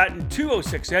Briggs & Stratton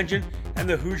 206 engine and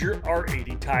the Hoosier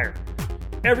R80 tire.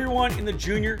 Everyone in the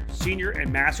junior, senior, and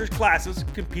masters classes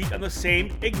compete on the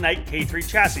same Ignite K3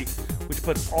 chassis, which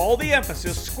puts all the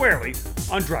emphasis squarely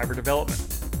on driver development.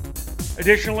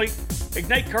 Additionally,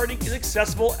 Ignite Karting is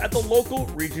accessible at the local,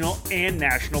 regional, and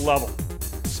national level.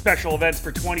 Special events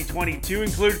for 2022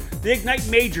 include the Ignite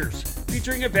Majors,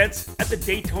 featuring events at the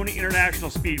Daytona International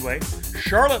Speedway,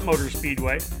 Charlotte Motor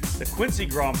Speedway, the Quincy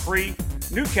Grand Prix,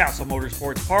 Newcastle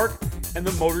Motorsports Park, and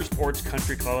the Motorsports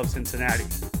Country Club of Cincinnati.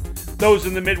 Those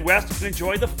in the Midwest can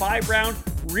enjoy the 5-round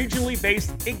regionally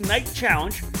based Ignite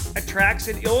Challenge at tracks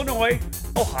in Illinois,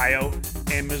 Ohio,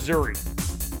 and Missouri.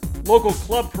 Local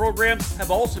club programs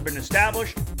have also been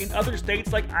established in other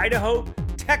states like Idaho,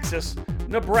 Texas,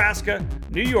 Nebraska,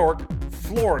 New York,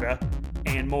 Florida,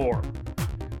 and more.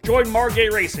 Join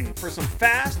Margay Racing for some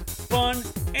fast, fun,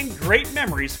 and great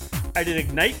memories at an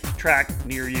Ignite track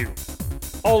near you.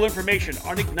 All information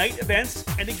on Ignite events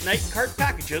and Ignite kart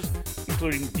packages,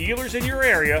 including dealers in your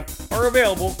area, are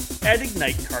available at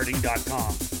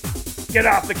IgniteKarting.com. Get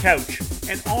off the couch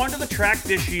and onto the track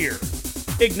this year.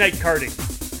 Ignite Karting.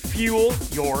 Fuel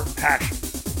your passion.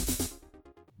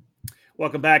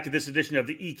 Welcome back to this edition of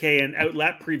the EKN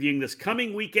Outlap, previewing this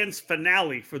coming weekend's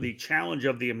finale for the Challenge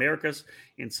of the Americas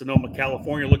in Sonoma,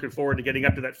 California. Looking forward to getting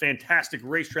up to that fantastic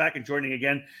racetrack and joining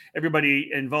again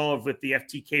everybody involved with the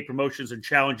FTK Promotions and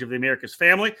Challenge of the Americas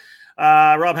family.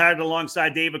 Rob Haddon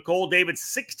alongside David Cole. David,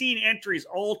 16 entries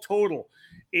all total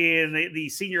in the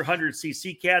senior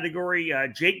 100cc category.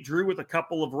 Jake Drew with a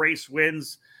couple of race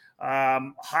wins.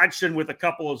 Hodgson with a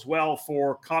couple as well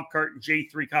for CompKart and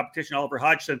J3 competition. Oliver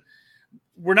Hodgson.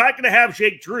 We're not going to have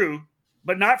Jake Drew,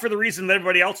 but not for the reason that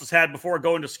everybody else has had before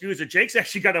going to SCUSA. Jake's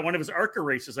actually got one of his ARCA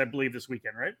races, I believe, this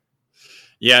weekend, right?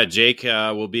 Yeah, Jake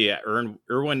will be at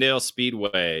Irwindale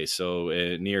Speedway, so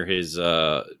near his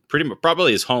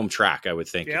probably his home track, I would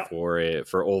think,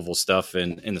 for oval stuff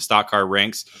and in the stock car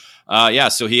ranks.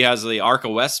 So he has the ARCA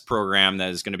West program that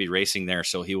is going to be racing there,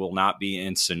 so he will not be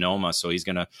in Sonoma. So he's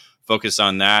going to focus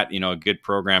on that. A good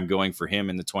program going for him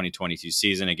in the 2022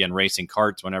 season. Again, racing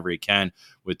karts whenever he can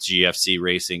with GFC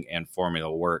Racing and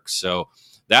Formula Works. So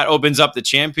that opens up the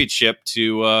championship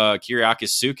to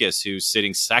Kyriakis Soukas, who's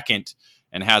sitting second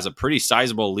and has a pretty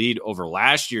sizable lead over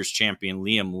last year's champion,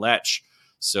 Liam Lech.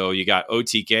 So you got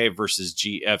OTK versus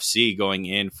GFC going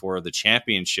in for the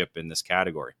championship in this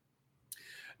category.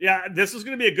 Yeah, this is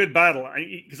going to be a good battle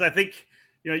because I think,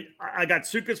 I got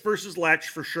Soukas versus Lech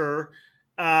for sure.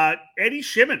 Eddie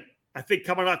Shimon, I think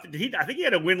coming off, I think he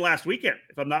had a win last weekend,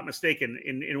 if I'm not mistaken,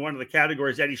 in one of the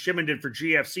categories Eddie Shimon did for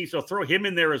GFC. So throw him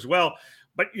in there as well.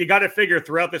 But you got to figure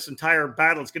throughout this entire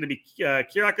battle, it's going to be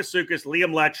Kyriakis Soukas,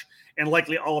 Liam Lech, and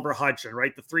likely Oliver Hodgson,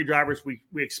 right? The three drivers we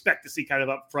expect to see kind of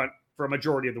up front for a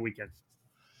majority of the weekend.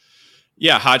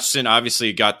 Yeah, Hodgson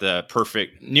obviously got the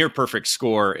near perfect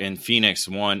score in Phoenix,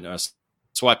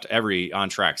 swept every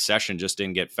on-track session, just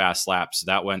didn't get fast laps.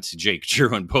 That went to Jake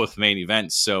Drew in both main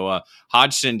events. So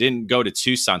Hodgson didn't go to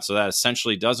Tucson, so that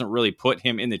essentially doesn't really put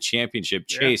him in the championship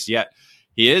chase yet.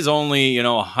 He is only,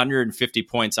 150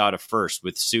 points out of first,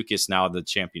 with Soukas now the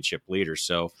championship leader.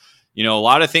 So, a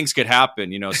lot of things could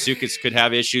happen. Soukas could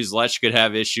have issues. Lech could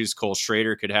have issues. Cole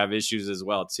Schrader could have issues as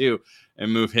well, too,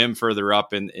 and move him further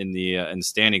up in the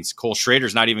standings. Cole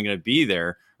Schrader's not even going to be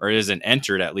there, or isn't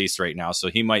entered at least right now. So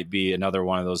he might be another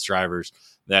one of those drivers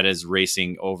that is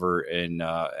racing over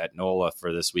at NOLA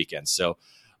for this weekend. So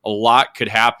a lot could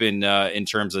happen in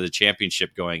terms of the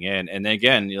championship going in. And then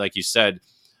again, like you said,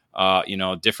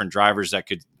 different drivers that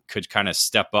could kind of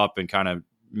step up and kind of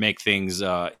make things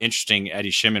interesting.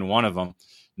 Eddie Shimon, one of them,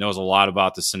 knows a lot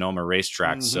about the Sonoma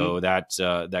racetrack. Mm-hmm. So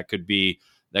that could be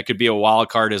a wild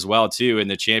card as well too in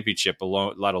the championship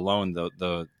alone, let alone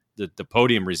the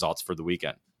podium results for the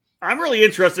weekend. I'm really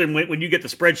interested in when you get the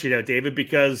spreadsheet out, David,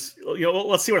 because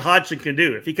let's see what Hodgson can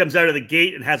do. If he comes out of the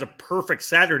gate and has a perfect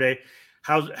Saturday,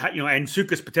 and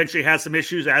Soukas potentially has some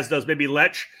issues, as does maybe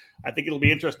Lech. I think it'll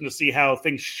be interesting to see how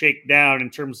things shake down in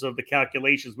terms of the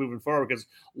calculations moving forward, because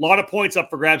a lot of points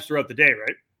up for grabs throughout the day,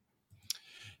 right?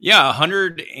 Yeah,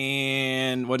 100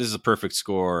 and what is the perfect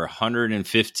score?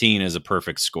 115 is a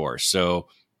perfect score. So,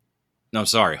 no,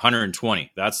 sorry,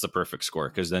 120. That's the perfect score,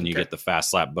 because then you get the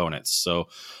fast lap bonus. So,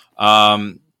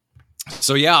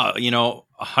 yeah,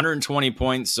 120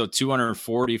 points, so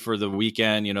 240 for the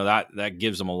weekend. That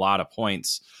gives them a lot of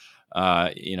points.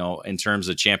 In terms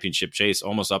of championship chase,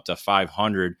 almost up to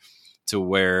 500, to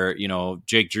where,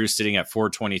 Jake Drew sitting at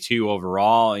 422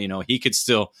 overall. He could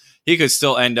still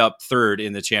end up third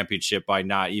in the championship by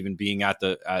not even being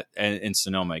in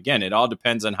Sonoma. Again, it all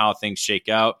depends on how things shake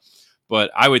out.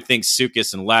 But I would think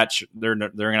Soukas and Lech, they're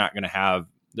not going to have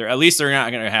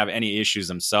any issues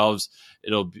themselves.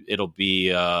 It'll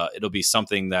be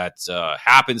something that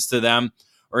happens to them.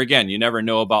 Or again, you never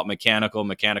know about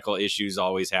mechanical issues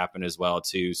always happen as well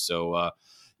too. So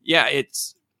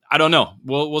I don't know.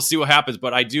 We'll see what happens,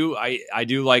 but I do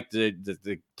like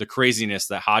the craziness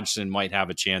that Hodgson might have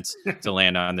a chance to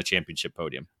land on the championship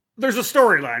podium. There's a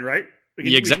storyline, right?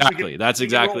 That's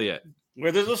exactly it.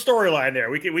 Where there's a storyline there,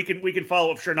 we can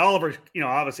follow up. Sure, and Oliver,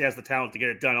 obviously has the talent to get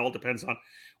it done. It all depends on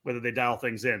whether they dial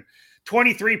things in.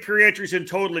 23 pre-entries in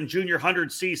total in junior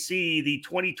 100cc. The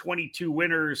 2022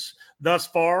 winners thus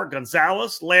far: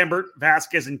 Gonzalez, Lambert,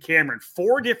 Vasquez, and Cameron.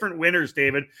 4 different winners,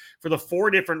 David, for the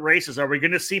 4 different races. Are we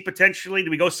going to see potentially?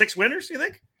 Do we go 6 winners? You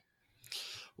think?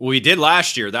 We did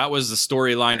last year. That was the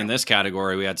storyline in this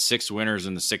category. We had 6 winners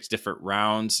in the 6 different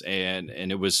rounds, and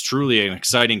it was truly an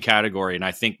exciting category. And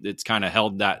I think it's kind of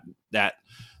held that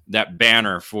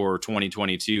banner for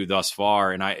 2022 thus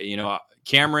far. And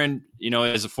Cameron,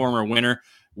 as a former winner,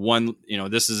 won.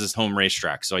 This is his home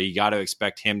racetrack, so you got to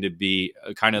expect him to be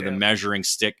kind of the measuring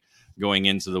stick going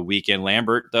into the weekend.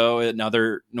 Lambert, though,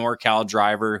 another NorCal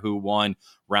driver who won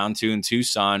round 2 in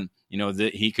Tucson,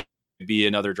 he could be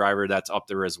another driver that's up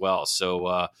there as well. So,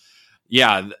 I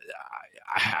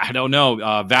don't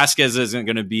know. Vasquez isn't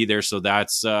going to be there, so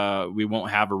that's we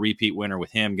won't have a repeat winner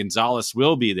with him. Gonzalez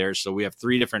will be there, so we have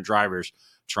 3 different drivers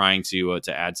trying to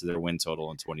add to their win total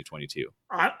in 2022.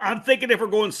 I'm thinking if we're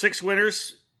going 6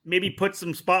 winners, maybe put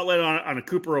some spotlight on a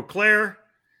Cooper Auclair,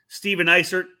 Steven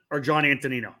Eisert, or John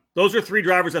Antonino. Those are 3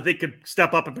 drivers I think could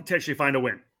step up and potentially find a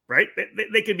win, right?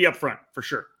 They could be up front for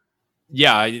sure.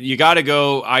 Yeah, you got to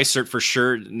go Eisert for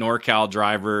sure. NorCal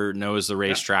driver, knows the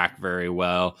racetrack very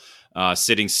well.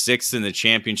 Sitting 6th in the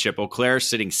championship. Auclair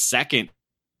sitting 2nd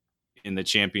in the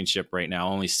championship right now,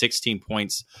 only 16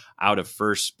 points out of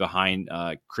first behind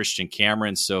Christian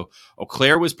Cameron. So Eau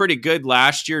Claire was pretty good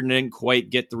last year and didn't quite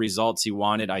get the results he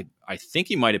wanted. I think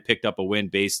he might have picked up a win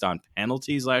based on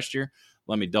penalties last year.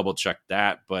 Let me double check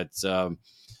that. But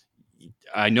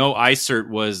I know Isert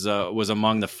was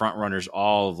among the front runners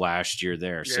all of last year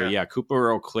there. Yeah. So yeah,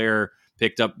 Cooper Eau Claire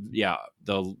picked up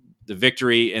the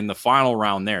victory in the final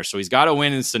round there. So he's got a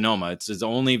win in Sonoma. It's his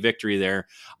only victory there.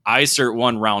 Isert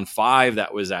won round 5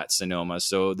 that was at Sonoma.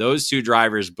 So those two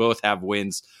drivers both have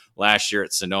wins last year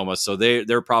at Sonoma. So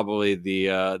they're probably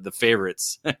the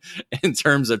favorites in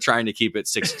terms of trying to keep it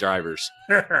 6 drivers.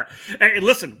 Hey,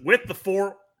 listen, with the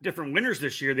 4 different winners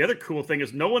this year, the other cool thing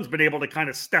is no one's been able to kind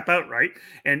of step out, right,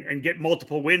 and get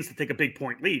multiple wins to take a big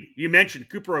point lead. You mentioned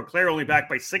Cooper Eau Claire only back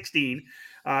by 16,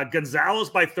 Gonzalez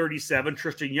by 37,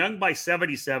 Tristan Young by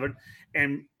 77,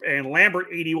 and Lambert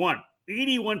 81.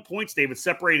 81 points, David,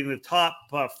 separating the top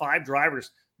 5 drivers.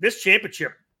 This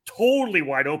championship totally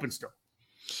wide open still.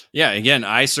 Yeah, again,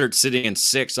 Isert sitting in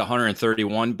 6th,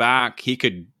 131 back. He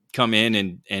could come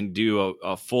in and do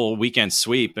a full weekend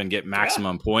sweep and get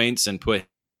maximum points and put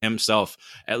himself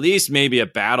at least maybe a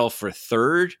battle for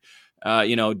 3rd,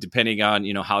 depending on,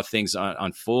 how things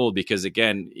unfold. Because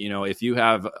again, if you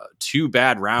have 2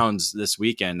 bad rounds this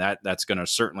weekend, that's going to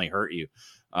certainly hurt you.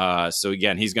 So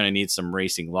again, he's going to need some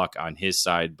racing luck on his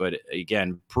side. But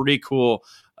again, pretty cool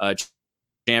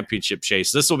championship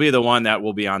chase. This will be the one that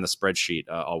will be on the spreadsheet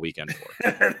all weekend for.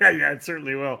 Yeah, it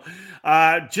certainly will.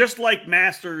 Just like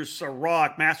Masters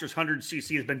Rock, Masters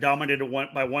 100cc has been dominated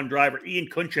by one driver. Ian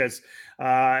Kunchez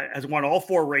has won all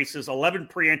 4 races, 11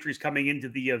 pre-entries coming into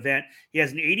the event. He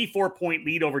has an 84-point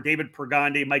lead over David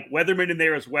Pergande, Mike Weatherman in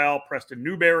there as well, Preston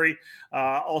Newberry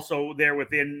also there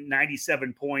within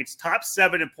 97 points. Top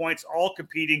 7 in points, all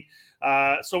competing.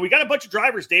 So we got a bunch of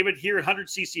drivers, David, here at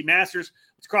 100cc Masters.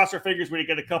 Let's cross our fingers we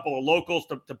get a couple of locals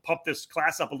to pump this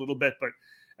class up a little bit. But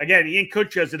again, Ian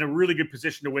Kunchez is in a really good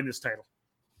position to win this title.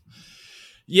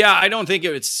 Yeah, I don't think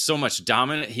it's so much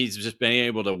dominant. He's just been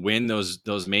able to win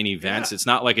those main events. Yeah. It's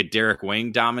not like a Derek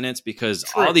Wayne dominance because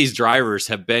all these drivers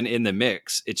have been in the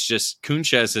mix. It's just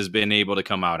Kunchez has been able to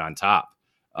come out on top.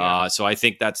 Yeah. So I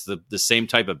think that's the same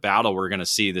type of battle we're going to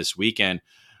see this weekend.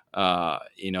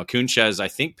 Kunchez, I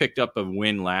think, picked up a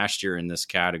win last year in this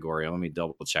category. Let me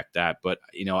double check that. But,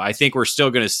 I think we're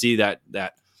still going to see that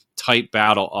tight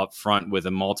battle up front with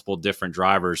multiple different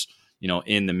drivers,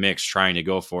 in the mix trying to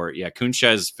go for it. Yeah,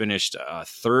 Kunchez finished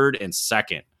 3rd and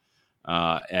 2nd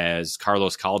as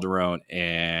Carlos Calderon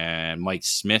and Mike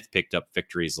Smith picked up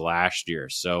victories last year.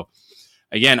 So,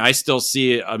 again, I still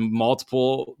see a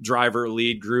multiple driver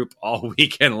lead group all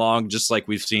weekend long, just like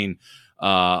we've seen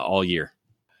all year.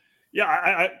 Yeah,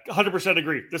 I 100%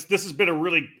 agree. This has been a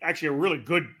really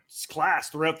good class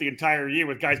throughout the entire year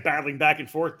with guys battling back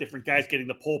and forth, different guys getting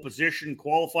the pole position,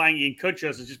 qualifying. Ian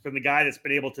Kunchez has just been the guy that's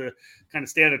been able to kind of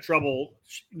stay out of trouble,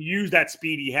 use that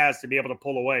speed he has to be able to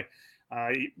pull away.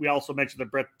 We also mentioned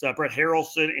that Brett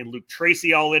Harrelson and Luke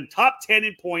Tracy all in top 10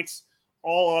 in points,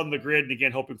 all on the grid. And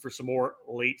again, hoping for some more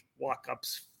late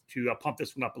walk-ups to pump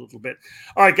this one up a little bit.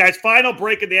 All right, guys, final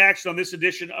break of the action on this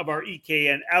edition of our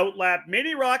EKN Outlap.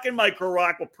 Mini Rock and Micro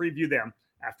Rock, will preview them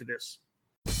after this.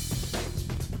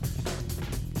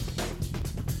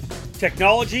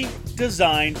 Technology,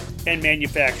 design, and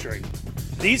manufacturing.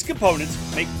 These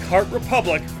components make Kart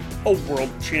Republic a world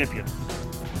champion.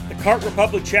 The Kart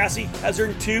Republic chassis has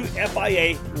earned 2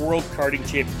 FIA World Karting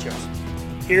Championships.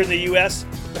 Here in the U.S.,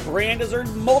 the brand has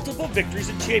earned multiple victories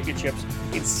and championships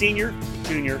in senior,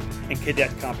 junior, and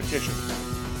cadet competition.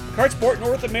 Kartsport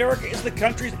North America is the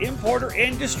country's importer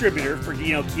and distributor for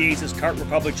Dino Chiesi's Kart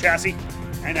Republic chassis,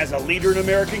 and as a leader in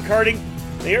American karting,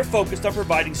 they are focused on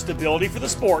providing stability for the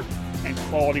sport and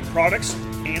quality products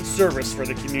and service for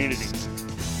the community.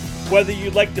 Whether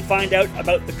you'd like to find out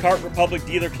about the Kart Republic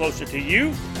dealer closer to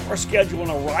you or schedule an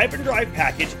arrive and drive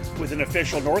package with an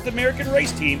official North American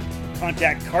race team,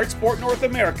 contact Kartsport North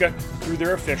America through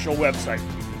their official website,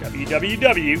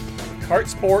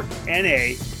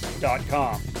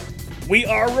 www.kartsportna.com. We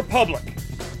are Republic.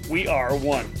 We are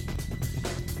one.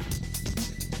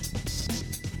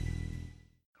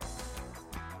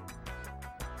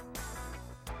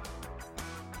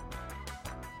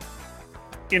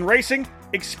 In racing,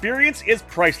 experience is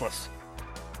priceless.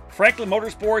 Franklin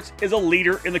Motorsports is a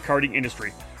leader in the karting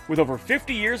industry with over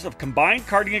 50 years of combined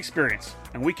karting experience,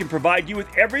 and we can provide you with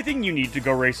everything you need to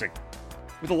go racing.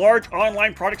 With a large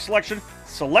online product selection,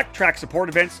 select track support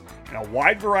events, and a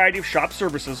wide variety of shop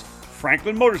services,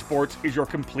 Franklin Motorsports is your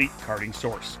complete karting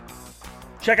source.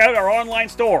 Check out our online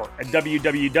store at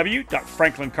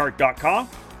www.franklinkart.com,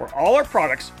 where all our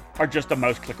products are just a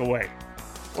mouse click away.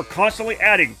 We're constantly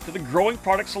adding to the growing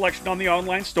product selection on the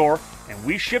online store, and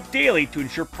we ship daily to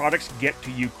ensure products get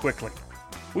to you quickly.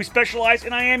 We specialize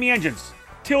in IAME engines,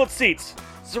 Tillett seats,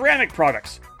 ceramic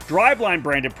products, Driveline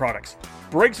branded products,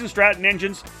 Briggs & Stratton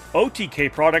engines,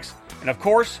 OTK products, and of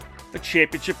course, the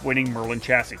championship-winning Merlin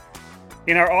chassis.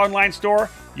 In our online store,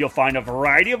 you'll find a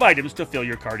variety of items to fill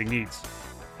your karting needs.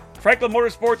 Franklin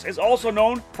Motorsports is also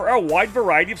known for our wide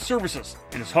variety of services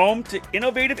and is home to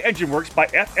Innovative Engine Works by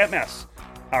FMS,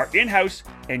 our in-house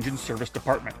engine service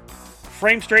department.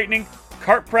 Frame straightening,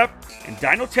 kart prep, and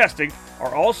dyno testing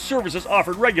are all services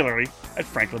offered regularly at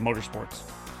Franklin Motorsports.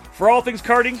 For all things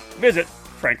karting, visit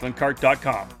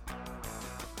franklinkart.com.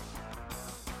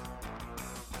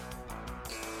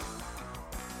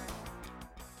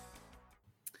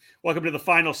 Welcome to the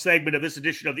final segment of this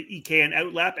edition of the EKN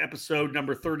Outlap, episode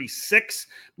number 36,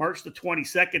 March the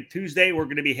 22nd, Tuesday. We're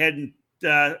going to be heading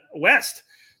west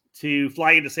to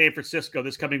fly into San Francisco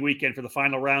this coming weekend for the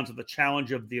final rounds of the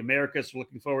Challenge of the Americas. We're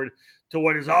looking forward to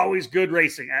what is always good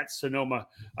racing at Sonoma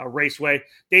Raceway.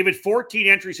 David, 14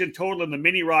 entries in total in the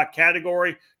mini rock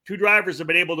category. 2 drivers have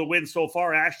been able to win so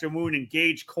far, Ashton Moon and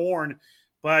Gage Korn.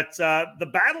 But the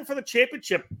battle for the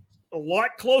championship, a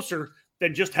lot closer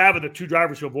than just having the 2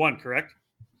 drivers who have won, correct?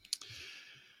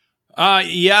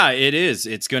 Yeah, it is.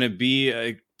 It's going to be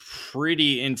a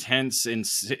pretty intense and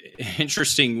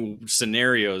interesting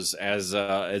scenarios as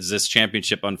this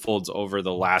championship unfolds over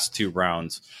the last 2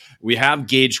 rounds. We have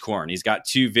Gage Korn. He's got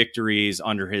 2 victories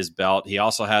under his belt. He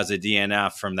also has a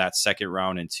DNF from that second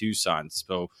round in Tucson.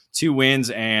 So 2 wins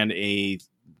and a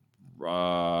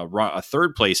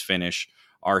third place finish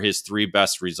are his 3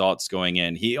 best results going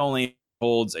in. He only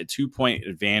holds a 2-point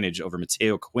advantage over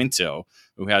Mateo Quinto,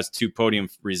 who has 2 podium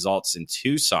results in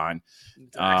Tucson.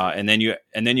 And then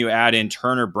you add in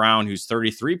Turner Brown, who's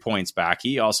 33 points back.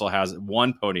 He also has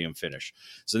 1 podium finish.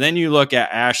 So then you look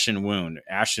at Ashton Woon.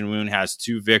 Ashton Woon has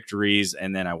 2 victories,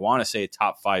 and then I want to say a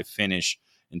top 5 finish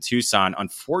in Tucson.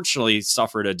 Unfortunately,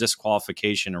 suffered a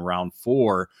disqualification in round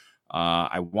 4.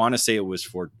 I want to say it was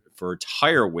for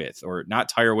tire width, or not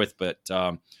tire width, but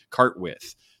kart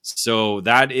width. So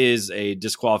that is a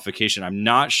disqualification. I'm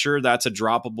not sure that's a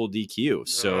droppable DQ.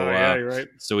 So, you're right.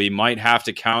 So he might have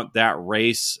to count that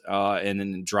race and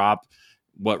then drop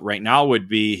what right now would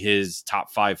be his top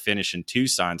 5 finish in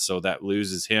Tucson. So that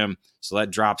loses him. So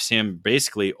that drops him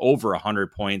basically over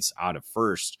 100 points out of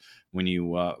first when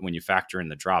you factor in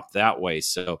the drop that way.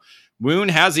 So Woon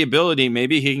has the ability.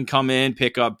 Maybe he can come in,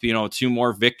 pick up 2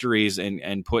 more victories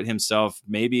and put himself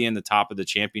maybe in the top of the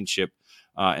championship.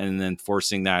 And then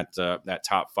forcing that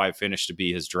top 5 finish to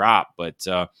be his drop. But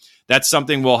that's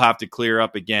something we'll have to clear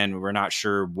up again. We're not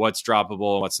sure what's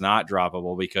droppable, what's not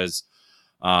droppable, because,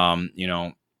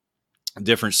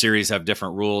 different series have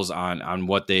different rules on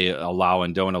what they allow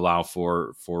and don't allow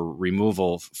for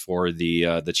removal for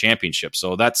the championship.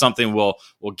 So that's something we'll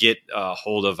get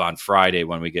hold of on Friday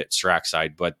when we get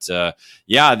trackside. But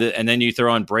and then you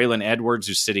throw in Braylon Edwards,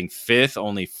 who's sitting 5th,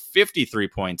 only 53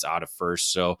 points out of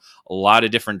first. So a lot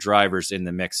of different drivers in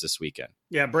the mix this weekend.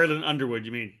 Yeah, Braylon Underwood,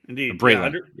 you mean? Indeed.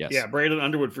 Braylon, yes. Yeah, Braylon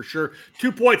Underwood for sure.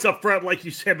 2 points up front, like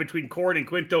you said, between Korn and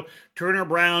Quinto. Turner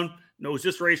Brown knows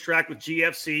this racetrack with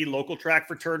GFC, local track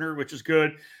for Turner, which is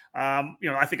good.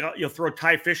 I think you'll throw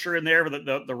Ty Fisher in there,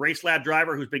 the Race Lab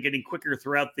driver, who's been getting quicker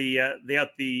throughout the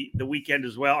weekend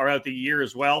as well, or out the year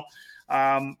as well.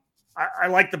 I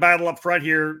like the battle up front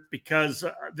here because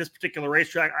this particular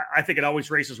racetrack, I think it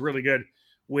always races really good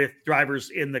with drivers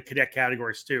in the cadet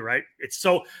categories too, right?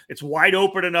 It's wide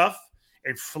open enough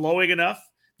and flowing enough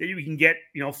that you can get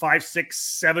 5, 6,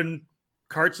 7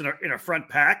 karts in a front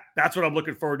pack. That's what I'm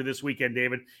looking forward to this weekend,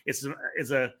 David. It's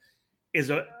a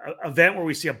event where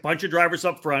we see a bunch of drivers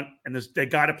up front, and they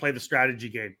got to play the strategy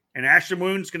game. And Ashton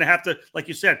Moon's going to have to, like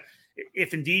you said,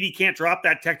 if indeed he can't drop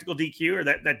that technical DQ or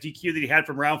that DQ that he had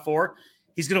from round 4,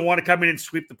 he's going to want to come in and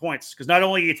sweep the points, because not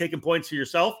only are you taking points for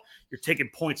yourself, you're taking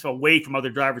points away from other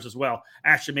drivers as well.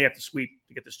 Ashton may have to sweep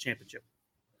to get this championship.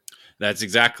 That's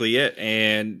exactly it.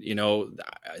 And,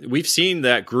 we've seen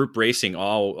that group racing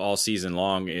all season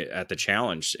long at the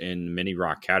challenge in mini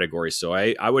rock category. So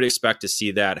I would expect to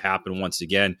see that happen once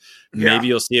again. Yeah. Maybe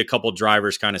you'll see a couple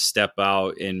drivers kind of step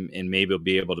out and maybe they'll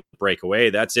be able to break away.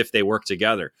 That's if they work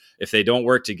together. If they don't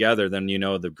work together, then,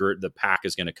 the pack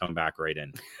is going to come back right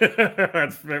in.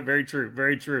 That's very true.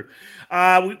 Very true.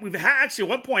 We've actually at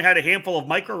one point had a handful of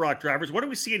micro rock drivers. What are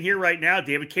we seeing here right now,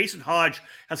 David? Kason Hodge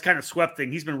has kind of swept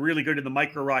things. He's been really good good in the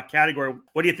micro rock category.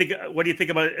 What do you think? What do you think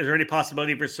about? Is there any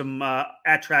possibility for some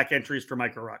at track entries for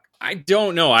micro rock? I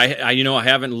don't know. I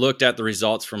haven't looked at the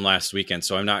results from last weekend,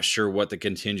 so I'm not sure what the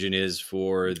contingent is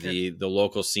for the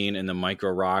local scene in the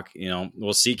micro rock.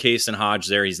 We'll see Kason Hodge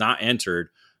there. He's not entered.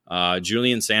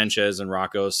 Julian Sanchez and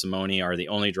Rocco Simoni are the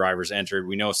only drivers entered.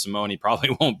 We know Simoni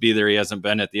probably won't be there. He hasn't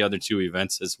been at the other two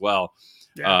events as well.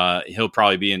 Yeah. He'll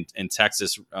probably be in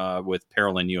Texas with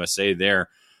Parolin USA there.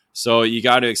 So you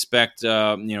got to expect,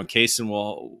 Kason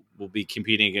will be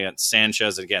competing against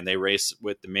Sanchez. Again, they race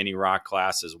with the mini rock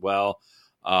class as well.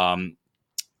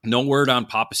 No word on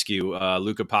Popescu.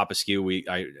 Luca Popescu,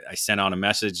 I sent out a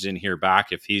message, didn't hear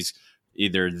back if he's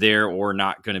either there or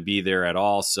not going to be there at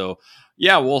all. So,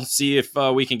 yeah, we'll see if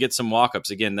we can get some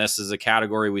walk-ups. Again, this is a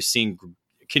category we've seen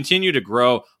continue to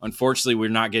grow. Unfortunately, we're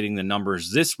not getting the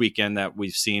numbers this weekend that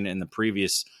we've seen in the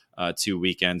previous 2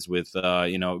 weekends with,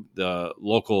 the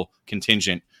local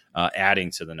contingent adding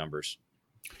to the numbers.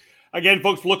 Again,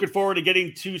 folks, looking forward to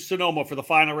getting to Sonoma for the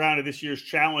final round of this year's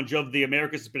Challenge of the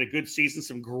Americas. It's been a good season,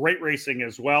 some great racing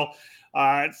as well.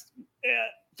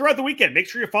 Throughout the weekend, make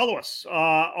sure you follow us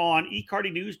on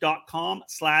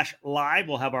ekartingnews.com/live.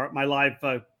 We'll have my live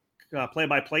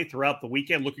play-by-play throughout the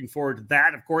weekend. Looking forward to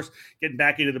that. Of course, getting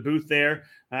back into the booth there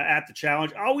at the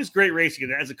Challenge. Always great racing.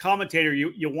 And as a commentator,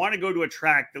 you want to go to a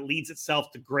track that leads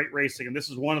itself to great racing. And this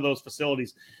is one of those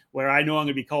facilities where I know I'm going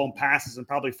to be calling passes in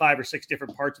probably 5 or 6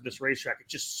 different parts of this racetrack.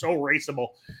 It's just so raceable.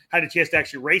 Had a chance to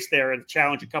actually race there at the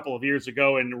Challenge a couple of years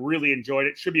ago and really enjoyed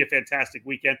it. Should be a fantastic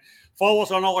weekend. Follow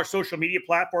us on all our social media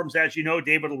platforms. As you know,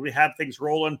 David will have things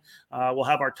rolling. We'll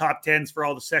have our top 10s for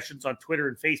all the sessions on Twitter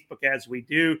and Facebook as we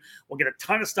do. We'll get a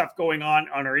ton of stuff going on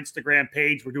our Instagram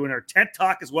page. We're doing our Tent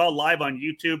Talk as well, live on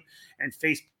YouTube and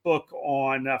Facebook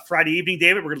on Friday evening.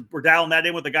 David, we're dialing that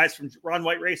in with the guys from Ron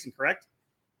White Racing, correct?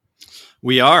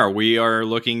 We are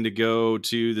looking to go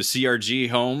to the CRG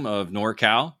home of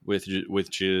NorCal,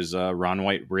 which is Ron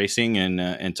White Racing,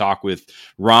 and talk with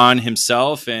Ron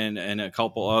himself and a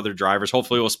couple other drivers.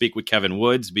 Hopefully, we'll speak with Kevin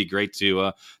Woods. It'd be great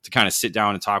to kind of sit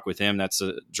down and talk with him. That's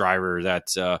a driver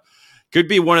that could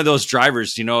be one of those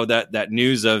drivers. That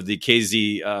news of the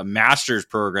KZ Masters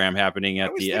program happening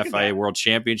at the FIA World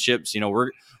Championships.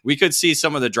 We could see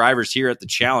some of the drivers here at the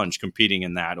Challenge competing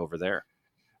in that over there.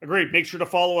 Agreed. Make sure to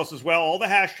follow us as well. All the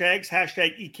hashtags,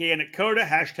 hashtag EKN at COTA,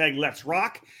 hashtag Let's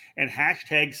Rock, and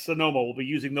hashtag Sonoma. We'll be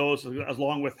using those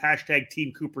along with hashtag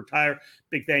Team Cooper Tire.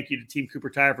 Big thank you to Team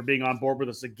Cooper Tire for being on board with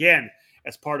us again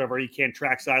as part of our EKN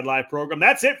Trackside Live program.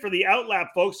 That's it for the Outlap,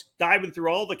 folks. Diving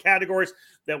through all the categories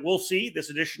that we'll see.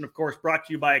 This edition, of course, brought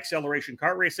to you by Acceleration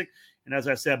Kart Racing. And as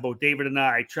I said, both David and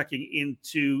I trekking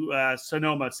into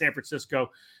Sonoma, San Francisco,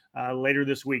 later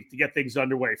this week to get things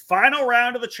underway. Final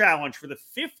round of the Challenge for the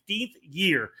 15th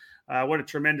year. What a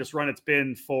tremendous run it's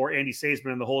been for Andy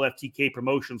Seisman and the whole FTK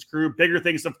Promotions crew. Bigger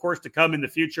things, of course, to come in the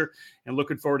future, and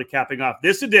looking forward to capping off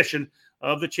this edition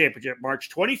of the championship, March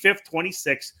 25th,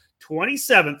 26th,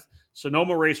 27th,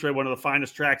 Sonoma Raceway, one of the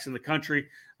finest tracks in the country,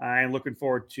 and looking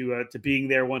forward to being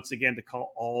there once again to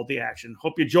call all the action.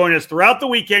 Hope you join us throughout the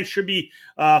weekend. Should be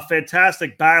a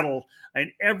fantastic battle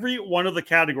in every one of the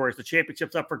categories. The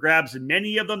championship's up for grabs, and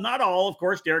many of them, not all, of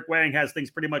course. Derek Wang has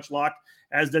things pretty much locked,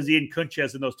 as does Ian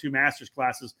Kunchez in those 2 Masters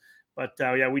classes. But,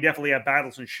 we definitely have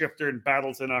battles in shifter and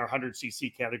battles in our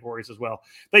 100cc categories as well.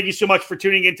 Thank you so much for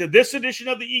tuning into this edition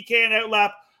of the EKN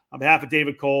Outlap. On behalf of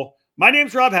David Cole, my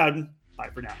name's Rob Howden. Bye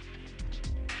for now.